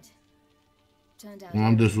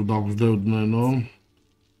 მანდეს უდაგზდებდნენო.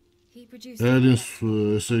 ერადინს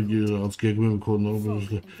ესე იგი რაღაც გეგმები ქონდა რომ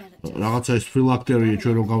რაღაცა ის ფილაქტერია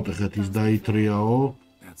ჩვენ რომ გავტეხეთ ის დაითრიაო.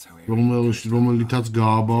 რომელიცაც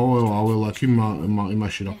გააბაო აველაკი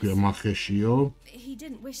იმაში რა ქვია მახეშიო. He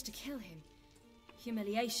didn't wish to kill him.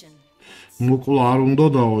 Humiliation. მოკლა არ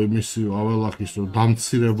უნდადაო იმისი აველაკის რომ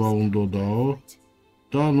დამცირება უნდადაო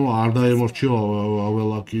და ნუ არ დაემორჩიო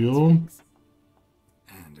აველაკიო.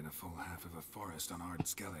 And in a full half of a forest on Ard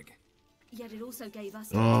Skellig. Yet it also gave us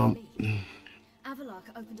Avalok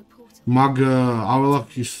opened a portal. მაგ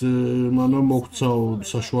აველაკის მანა მოგცაო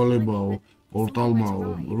საშუალებაო პორტალმაო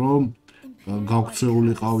რომ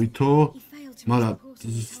გავქცეულიყავითო, მაგრამ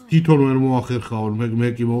თვითონ ვერ მოახერხაო, მე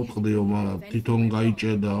კი მოვწყდიო, მაგრამ თვითონ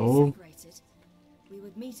გაიჭედაო.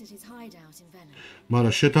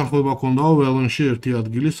 მაგრამ შეთანხმება ქონდაო ველენში ერთი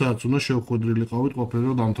ადგილი, სადაც უნდა შევხვედრილიყავით ყოფილი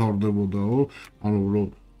რომ დამთავრდებოდაო, ანუ რომ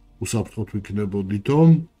უსაფრთხოდ ვიქნებოდითო.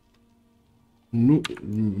 ნუ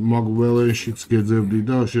მაგ ველენშიც გეძებდი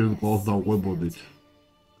და შენ ყოველს დავყვებოდით.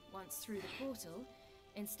 Once through the portal,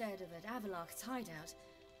 instead of at Avalok's hideout,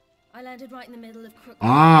 I landed right in the middle of Crook.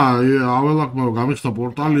 აველაკმა რომ გამიხსნა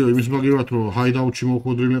პორტალიო, იმის მაგივრად რომ ჰაიდაუტში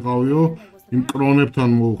მოხვედრილიყავიო, იმ კრონებთან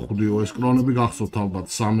მოვხვდიო, ეს კრონები გახსოვთ ალბათ,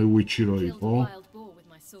 სამი ვიჩი რო იყო.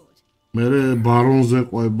 მერე ბარონზე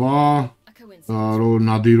ყვება, რომ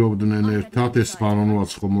ნადირობდნენ ერთად, ეს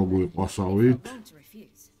ბარონოაც ხომ მოგვიყვასავით.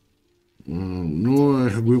 ნუ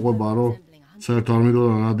ეხა გვიყვება რომ საერთოდ არ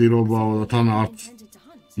მინდოდა ნადირობაო და თან არც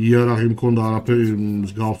იარაღი მქონდა არაფერი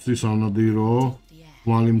მსგავსი სანადირო,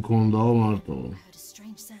 მალი მქონდაო მარტო.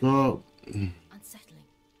 და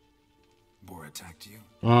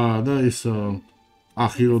და ის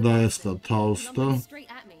ახი რო დაესხა თავს და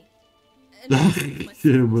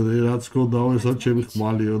რაც ქონდაო ესაც ჩემი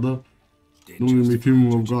ხმალიო და ნუ იმითი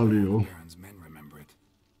მომგალიო.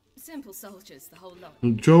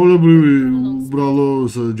 ჩაოლებრივი უბრალო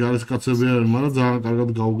ჯარისკაცები არიან, მაგრამ ძალიან კარგად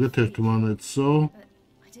გავუგეთ ერთმანეთსო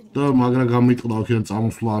და მაგრამ გამიტყდა აქედან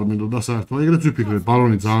წამოსვლა არ მინდოდა საერთოდ. ეგრეც ვიფიქრე,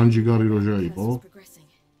 ბარონი ძალიან ჯიგარი როჟა იყო.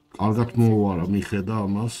 კარგად მოუარა მიხედა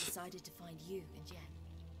ამას.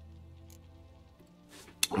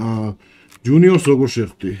 ჯუნიორს როგორ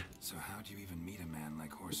შეხვდი?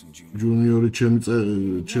 ჯუნიორი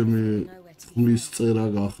ჩემი ხმის წერა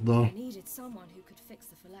გახდა.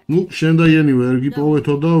 ნუ შენ და იენი ვერ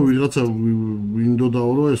გიპოვეთო და ვიღაცა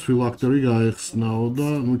მინდოდაო რომ ეს ფილაქტერი გაეხსნაო და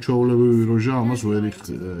ნუ ჩაოლებრივი როჟა ამას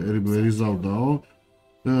ვერ იზავდაო.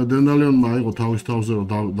 დენდალიონმა აიღო თავის თავზე რომ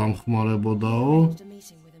დამხმარებოდაო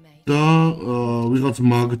და ვიღაც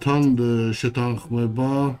მაგთან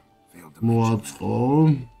შეთანხმება მოაწყო.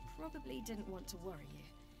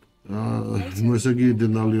 ნუ ესე იგი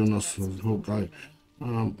დენდალიონას ხო კაი.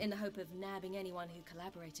 In the hope of nabbing anyone who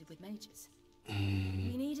collaborated with mages.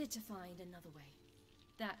 We needed to find another way.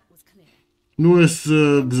 That was clear. ნუ ეს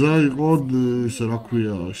გზა იყო ეს რა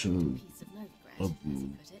ქვია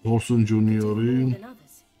ორსონ ჯუნიორი.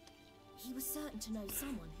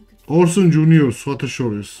 ორსონ ჯუნიორს სხვათა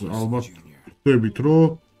შორის ალბათ ხვდებით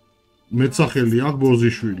რომ მეცახელი აქვს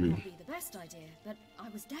ბოზიშვილი.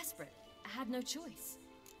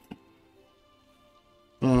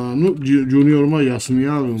 ნუ ჯუნიორმა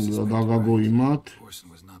იასმია დაგაგო იმათ.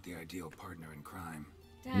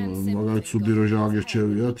 მაგალითად ცუდი როჟა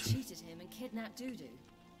აგერჩევიათ.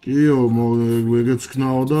 კიო, ეგეც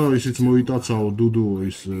ქნაო და ისიც მოიტაცაო დუდუ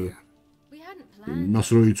ის მას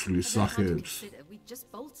რო იცვლის სახეებს.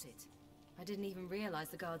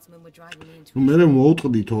 მე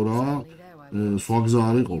მოვუტყდითო რა, სხვა გზა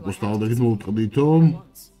არ იყო, პოსტავდებით მოვუტყდითო.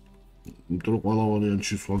 იმიტომ რომ ყველა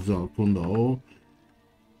ვარიანტში სხვა გზა არ ქონდაო.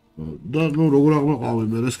 და ნუ როგორ აღმოყავი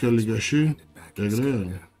მე სკელიგაში, ეგრე?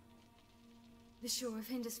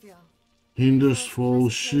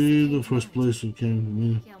 Hindersfallში, the first place we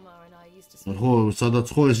came. ხო, სადაც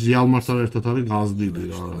ხო ეს იალმართან ერთად არის გაზდილი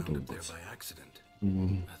რა რატომაც.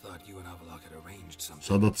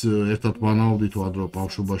 სადაც ერთად ბანაობდითო ადრო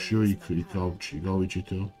ბავშვობაშიო იქ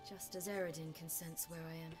გავიჩითო. just as Eredin can sense where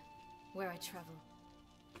I am, where I travel.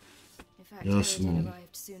 In fact, Yes, Eredin no.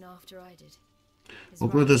 arrived soon after I did. His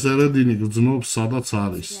Okrét rival ეს ერედინი გრძნობს სადაც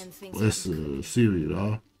არის. ეს სირი რა.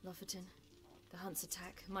 Lofoten, the hunt's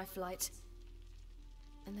attack, my flight.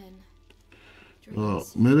 And then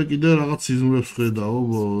მე კიდე რაღაც სიზმრებს ხედავ,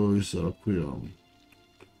 ისა რა ქვია.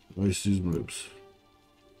 აი სიზმრებს.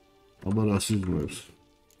 აბა რა სიზმრებს.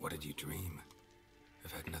 What did you dream?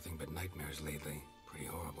 I've had nothing but nightmares lately. Pretty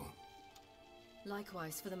horrible.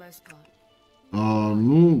 Likewise for the most part.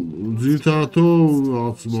 ნუ ძირთადო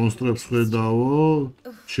რაღაც მონსტრებს ხედავო,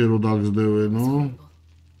 შენ რო დაგზდევენო.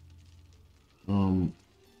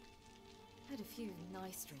 Had a few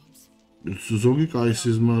nice dreams. ზოგი კაი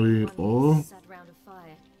სიზმარი იყო. Sat round a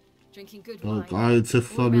fire, drinking good wine. კაი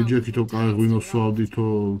ცეცხლთან მიჯექითო, კაი ღვინოს ვსვავდითო,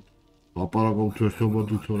 ლაპარაკობთ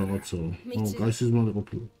ერთობოდითო რაღაცა. კაი სიზმარი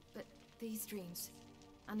ყოფილა. But these dreams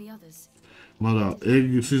and the others. მაგრამ ეგ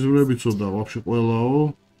სიზმრებიცო და ვაფშე ყველაო.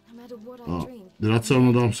 No matter what I dream. რაც არ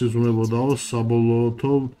უნდა ამსიზმრებოდაო,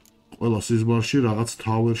 საბოლოოთო ყველა სიზმარში რაღაც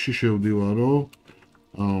თავერში შევდივარო.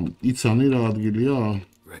 იცანი რა ადგილია?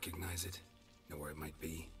 Recognize it? Know where it might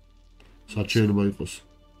be? სად შეიძლება იყოს?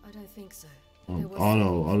 I don't think so.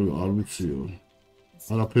 არ ვიციო.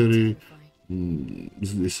 არაფერი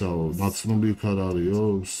ისაო, ნაცნობი იქ არ არისო.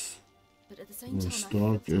 But at the same time,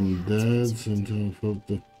 Stark and dead center of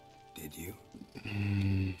the Did you?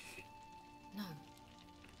 No.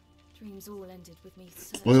 Dreams all ended with me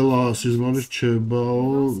searching. ყველა სიზმარი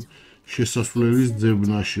რჩებაო შესასვლელის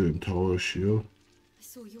ძებნაშიო თავშიო. I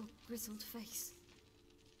saw your grizzled face.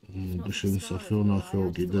 და შენ სახეო ნახეო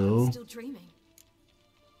კიდეო. Still dreaming.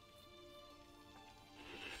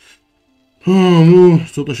 ნუ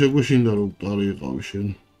ცოტა შეგვეშინდა რომ ტარი იყავი შენ.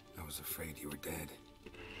 I was afraid you were dead.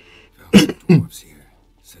 Found some dwarves here.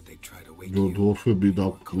 Said they'd try to wake you. დორფები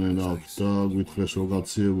დაგვკნენ აქ და გითხრეს რომ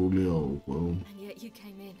გაციებულია უკვე. And yet you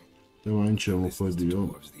came in. და მაინც შემოხვედიო.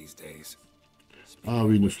 Dwarves these days.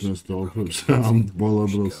 ვინ უსმენს დორფებს ამ ბოლო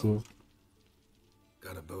დროსო.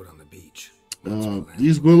 Got a boat on the beach.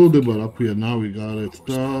 ის გველოდება რა ქვია ნავი გარეთ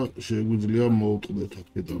და შეგვიძლია მოვტყდეთ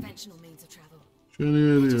აქედან. Conventional means of travel.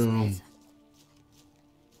 შენიერია.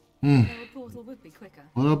 Though a portal would be quicker.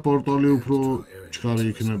 არა პორტალი უფრო ჩქარი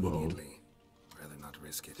იქნებაო. Rather not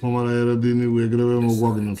risk it. ხომ არა ერედინი ეგრევე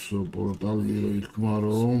მოგვაგნებს რომ პორტალი რო იქმა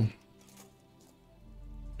რომ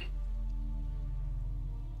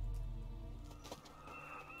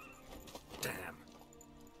Damn.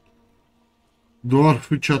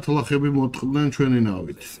 დორფი ჩათლახები მოტყდნენ ჩვენი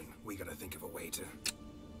ნავით. Listen, we gotta think of a way to.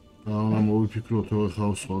 და მოვიფიქროთ რომ ეხლა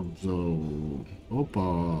სხვა გზა. ოპა,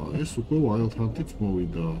 ეს უკვე Wild Hunt-ით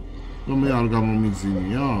მოვიდა. და მე არ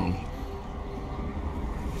გამომიძინია.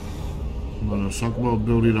 მაგრამ საკმაოდ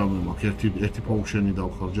ბევრი რამე მაქვს. ერთი ფოუშენი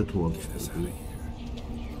დავხარჯე თუ არ Get us out of here.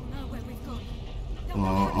 Know where we've gone.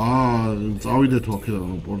 წავიდეთ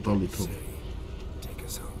აქედან პორტალითო. Take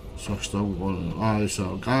us home. სახში დავუყარა. ესა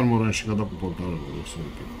კარმორანში გადავპორტალებ ესე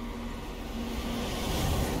იგი.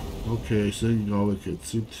 ოკეი, ესე იგი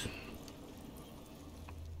გავეკეთით.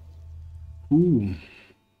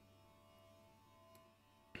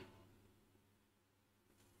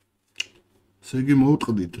 ესე იგი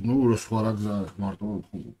მოვტყდით, ნუ რა სხვა რა გზა აქვს მარტო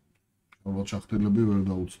ალბათ ჩახტილები ვერ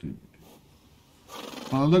დაუცდებით.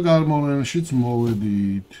 და კარმორანშიც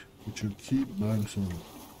მოვედით. ჩუქი ბანკსო.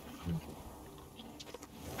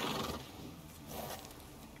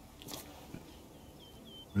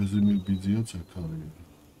 Ezimi biziya çakari.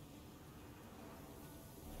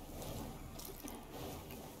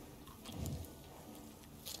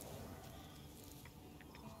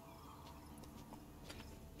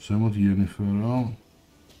 Semot Yenifera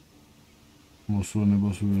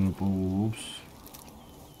მოსვენებას ვერ აპოვობს.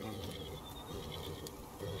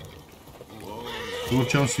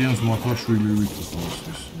 Როჩანს იანს მათაშვილი ვიქოს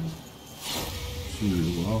ეს.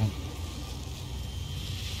 სულა.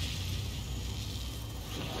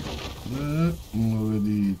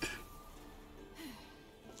 მოვედით.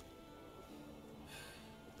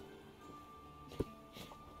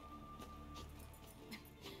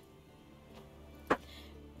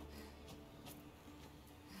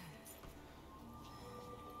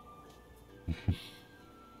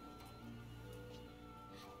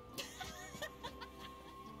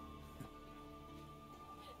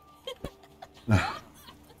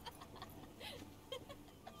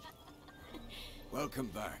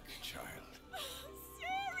 Welcome back, child.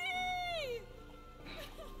 Siri!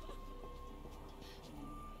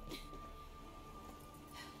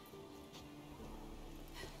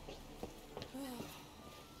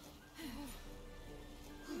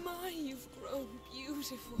 My, you've grown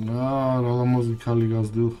beautiful. რა მუსიკალი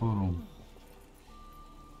გაზდილ ხარო.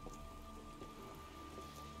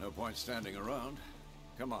 point standing around.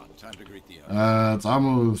 Come on, time to greet the others.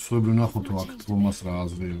 წამოსვები ნახოთ აქ თომას რა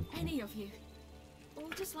აზრი აქვს. Any of you? Or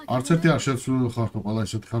just like არც ერთი არ შეცვლილი ხარ თუ ყველა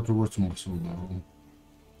ისეთი ხარ როგორც მოხსოვდა.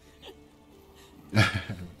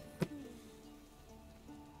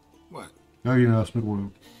 What? გაგინას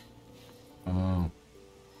მიყურებ.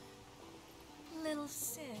 little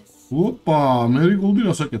sis. ოპა, მერი გოლდი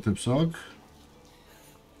რასაკეთებს აქ?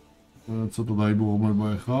 ცოტა დაიბողმება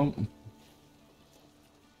ახლა.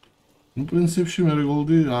 ნუ პრინციპში მერი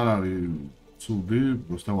გოლდი არ არის ცუდი,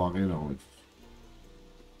 просто ვაყირავეთ.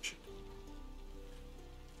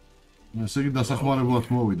 ესე იგი დასახმარებლად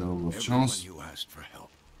მოვიდა როგორც ჩანს.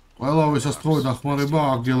 ყველა ვესასწროე დახმარება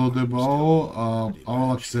აგელოდებაო,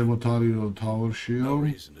 ავალაკის ზემოთ არისო თავერშიო.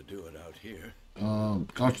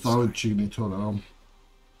 კაც დავით ჩიგნითო რა.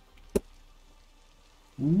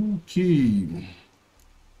 ოკეი.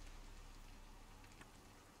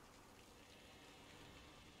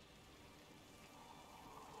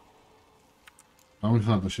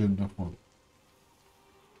 ამიხარდა შენ დახმარ.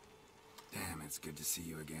 Damn, it's good to see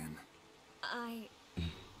you again.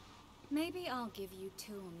 Maybe I'll give you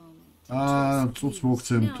two a moment. წუც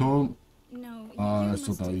მოგცემთო. No. ეს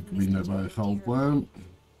ცოტა იქნება ახლა უკვე.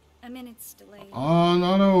 A minute's delay.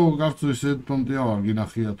 არა, გარც ისეთ პონტია ვარ,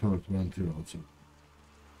 გინახია თუ ერთმანეთი რაღაცა.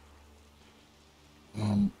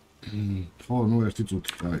 ხო, ნუ ერთი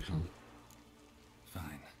წუთი წაიხა.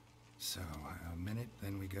 Fine. So, a minute,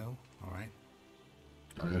 then we go, all right?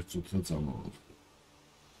 ერთ წუთი წამოვალ.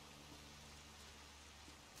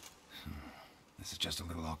 This is just a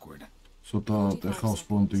little awkward. ცოტა ეხავს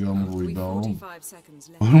პონტი გამოვიდაო.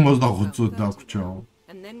 45 წუთი დაგვრჩაო.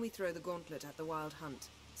 And then we throw the gauntlet at the wild hunt.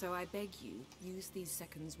 So I beg you, use these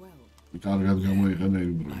seconds well. კარგად გამოიყენე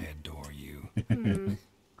იბრო. I adore you.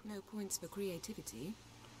 No points for creativity,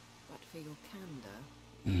 but for your candor.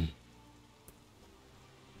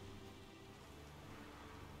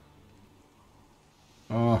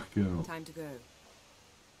 Girl. Time to go.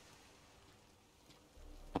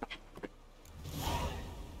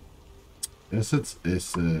 ესეც ეს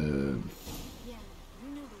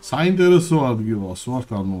საინტერესო ადგილას ვართ,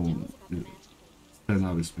 ანუ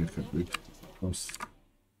სცენარის მიხედვით.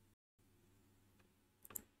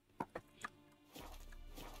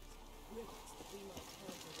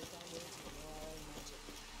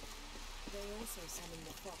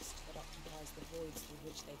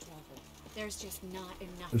 There's just not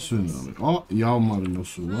enough. ეს ვინაა? იავმარინო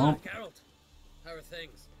სულა. Geralt, how are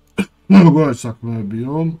things? როგორ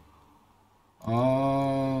საქმეებიო?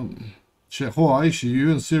 ხო, აიში, you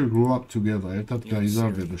and Siri grew up together. ერთად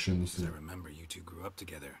გაიზარდეთ შენოსი. I remember you two grew up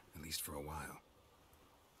together, at least for a while.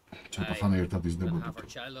 ცოტა ხანი ერთად იზრდებოდით. Have our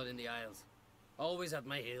childhood in the Isles. Always at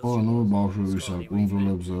my heels. ხო, ნუ ბავშვებისა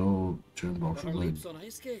კუნძულებზეო, ჩემ ბავშვები. Leaps on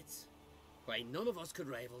ice skates. Why none of us could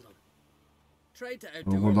rival them. Tried to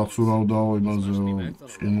როგორ დაცურავდაო იმაზეო,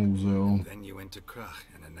 სკინულზეო. Then you went to Krach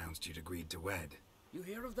and announced you'd agreed to wed. You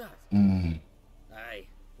hear of that? Aye,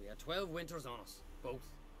 we had 12 winters on us, both.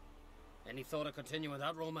 Any thought of continuing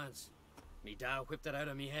that romance? Me dad whipped it out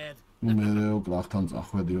of me head. მერეო კრახთან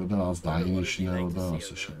წახვედიოდა, ას დაინიშნეოდა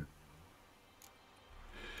ასე შემდეგ.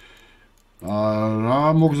 რა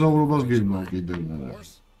მოგზაურობას გიგნო კიდე მე.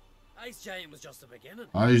 Ice Giant was just the beginning.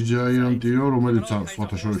 Ice Giant-იო, რომელიც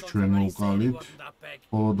სხვათა შორის ჩვენ მოვყალით,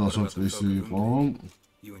 ხოლო დასაწყისი იყო.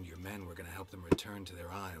 You and your men were going to help them return to their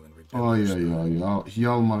isle and rebuild. აი,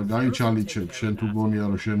 ჰიალმარ გაიჩალიჩებ, შენ თუ გონია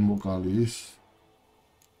რომ შენ მოკალის.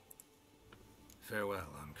 Farewell,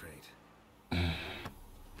 I'm great.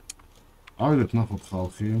 ავიდეთ ნახოთ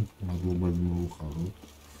ხალხი, მადლობები მოუხაროთ.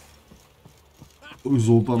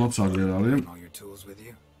 ზოლტანაც აგერ არის. All your tools with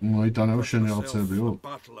you? მოიტანეო შენ რაღაცებიო.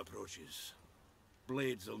 Battle approaches.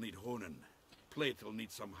 Blades will need honing. Plate will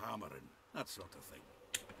need some hammering. That sort of thing.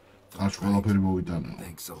 ხარჯ ყველაფერი მოიტანეო.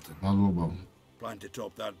 Thanks, Sultan. მადლობა. Plan to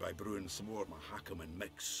top that by brewing some more mahakam and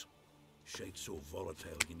mix. Shite so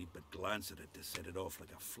volatile you need but glance at it to set it off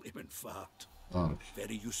like a flaming fart.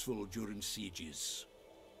 Very useful during sieges.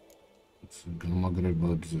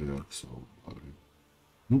 გამაგრებებზე აქვს საუბარი.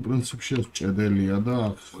 ნუ პრინციპში ეს ჭედელია და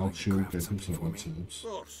აქ ხალხი შეუკეთებს რაღაცებს.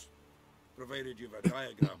 Provided you have a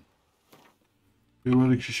diagram. პირველ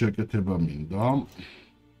რიგში შეკეთება მინდა.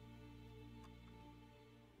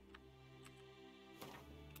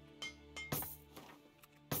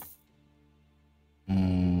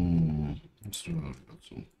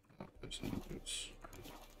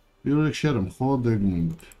 პირველ რიგში არ მხოლოდ ეგ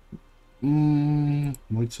მინდა.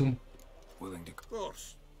 მოიცან? Willing to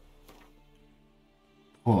course.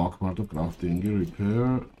 ხო, აქ მარტო crafting,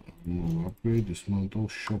 repair, upgrade, dismantle,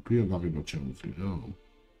 shop-ია გაყიდოთ შემიძლია.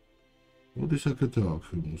 მოდის აქეთა აქ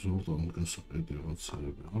ზოლტან გასაყიდი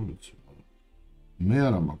რაღაცები, არ ვიცი. მე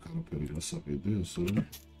არ მაქვს არაფერი გასაყიდი, ასე.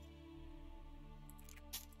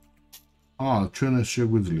 ჩვენ ეს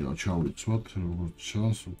შეგვიძლია ჩავიცვათ, როგორც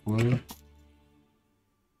ჩანს უკვე.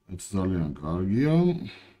 ეს ძალიან კარგია.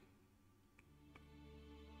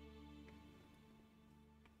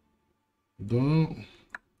 და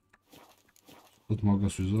tot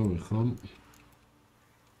მაგას ვიზავ ახლა.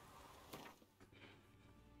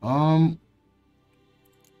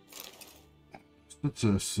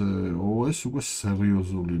 ეს OS უკვე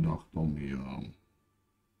სერიოზული ნახტომია.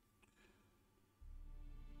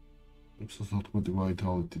 114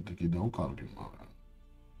 ვაითალიტი კიდევ კარგი, მაგრამ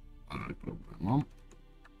არ არის პრობლემა.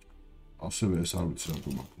 ასევე ეს არ ვიცი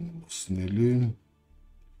რატომ აქვს ხსნილი.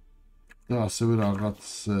 და ასევე რაღაც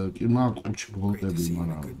კი მაქვს 5 ბოლტები,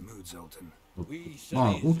 მაგრამ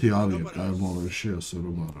ხუთი არის კაიმორში, ასე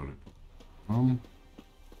რომ არ არის.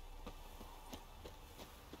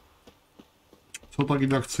 ცოტა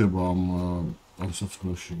გიდაქცება ამ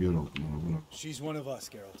საცხოვრებში გერალტ, მაგრამ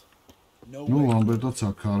ნუ ამბერტაც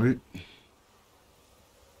აქ არის.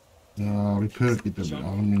 Repair kitები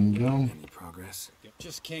არ მინდა.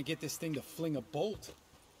 Just can't get this thing to fling a bolt.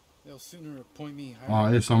 They'll sooner appoint me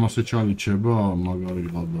higher. ეს ამასე ჩალიჩება, მაგარი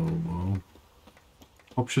გადაობა.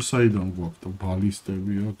 Вообще საიდან გვაქვს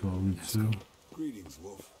ბალისტები აქ, არ ვიცი.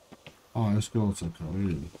 ეს კოლც აქ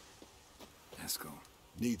არის.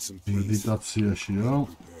 Need some მედიტაციაშია.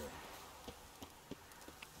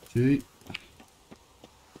 Okay.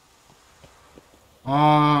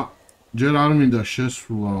 ჯერ არ მინდა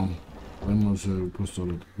შესვლა ამაზე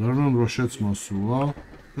უბრალოდ. ვერნონ როშეც მოსულა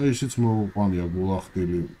და ისიც მოუყვანია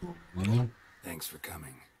გულახდილი. Thanks for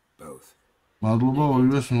coming, both. მადლობა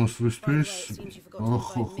ორივეს მოსვლისთვის.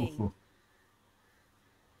 ხო.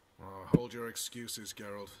 Hold your excuses,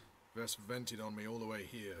 Geralt. Vess vented on me all the way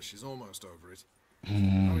here. She's almost over it.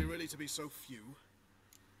 Are we really to be so few?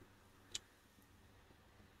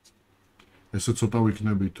 ესე ცოტა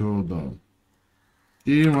ვიქნებითო და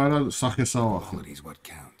კი, მაგრამ სახესავახე.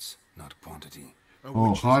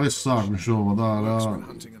 ხარისს არ მნიშვნელობა და არა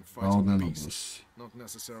რაოდენობას. Not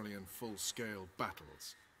necessarily in full-scale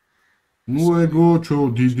battles. ნუ ეგო ჩო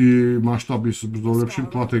დიდი მასშტაბის ბრძოლებში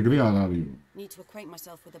მთლად ეგრე არ არის. Need to acquaint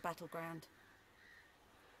myself with the battleground.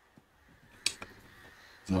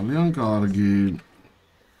 ძალიან კარგი.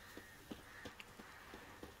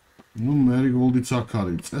 ნუ მერიგოლდიც აქ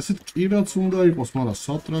არის. წესით კი რაც უნდა იყოს, მაგრამ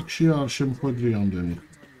სატრაქში არ შემხვედრი ამდენი.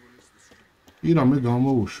 ირა მე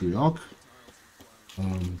გამოვუშვი აქ.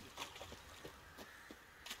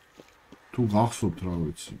 თუ გახსოვთ რა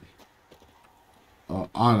ვიცი.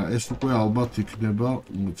 არა, ეს უკვე ალბათ იქნება,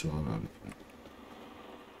 უც არ არის.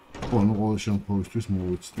 ხო, ნუ ყოველ შემთხვევაში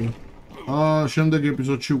მოვიცდი. შემდეგ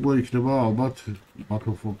ეპიზოდში უკვე იქნება ალბათ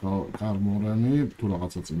Battle for Carmorani, თუ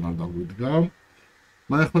რაღაცა წინ არ დაგვიდგა.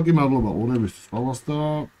 ახლა კი მადლობა ყურებისთვის ყველას და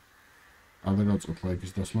არ დაგაწყოთ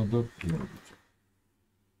ლაიქის დასმა და გიორგით.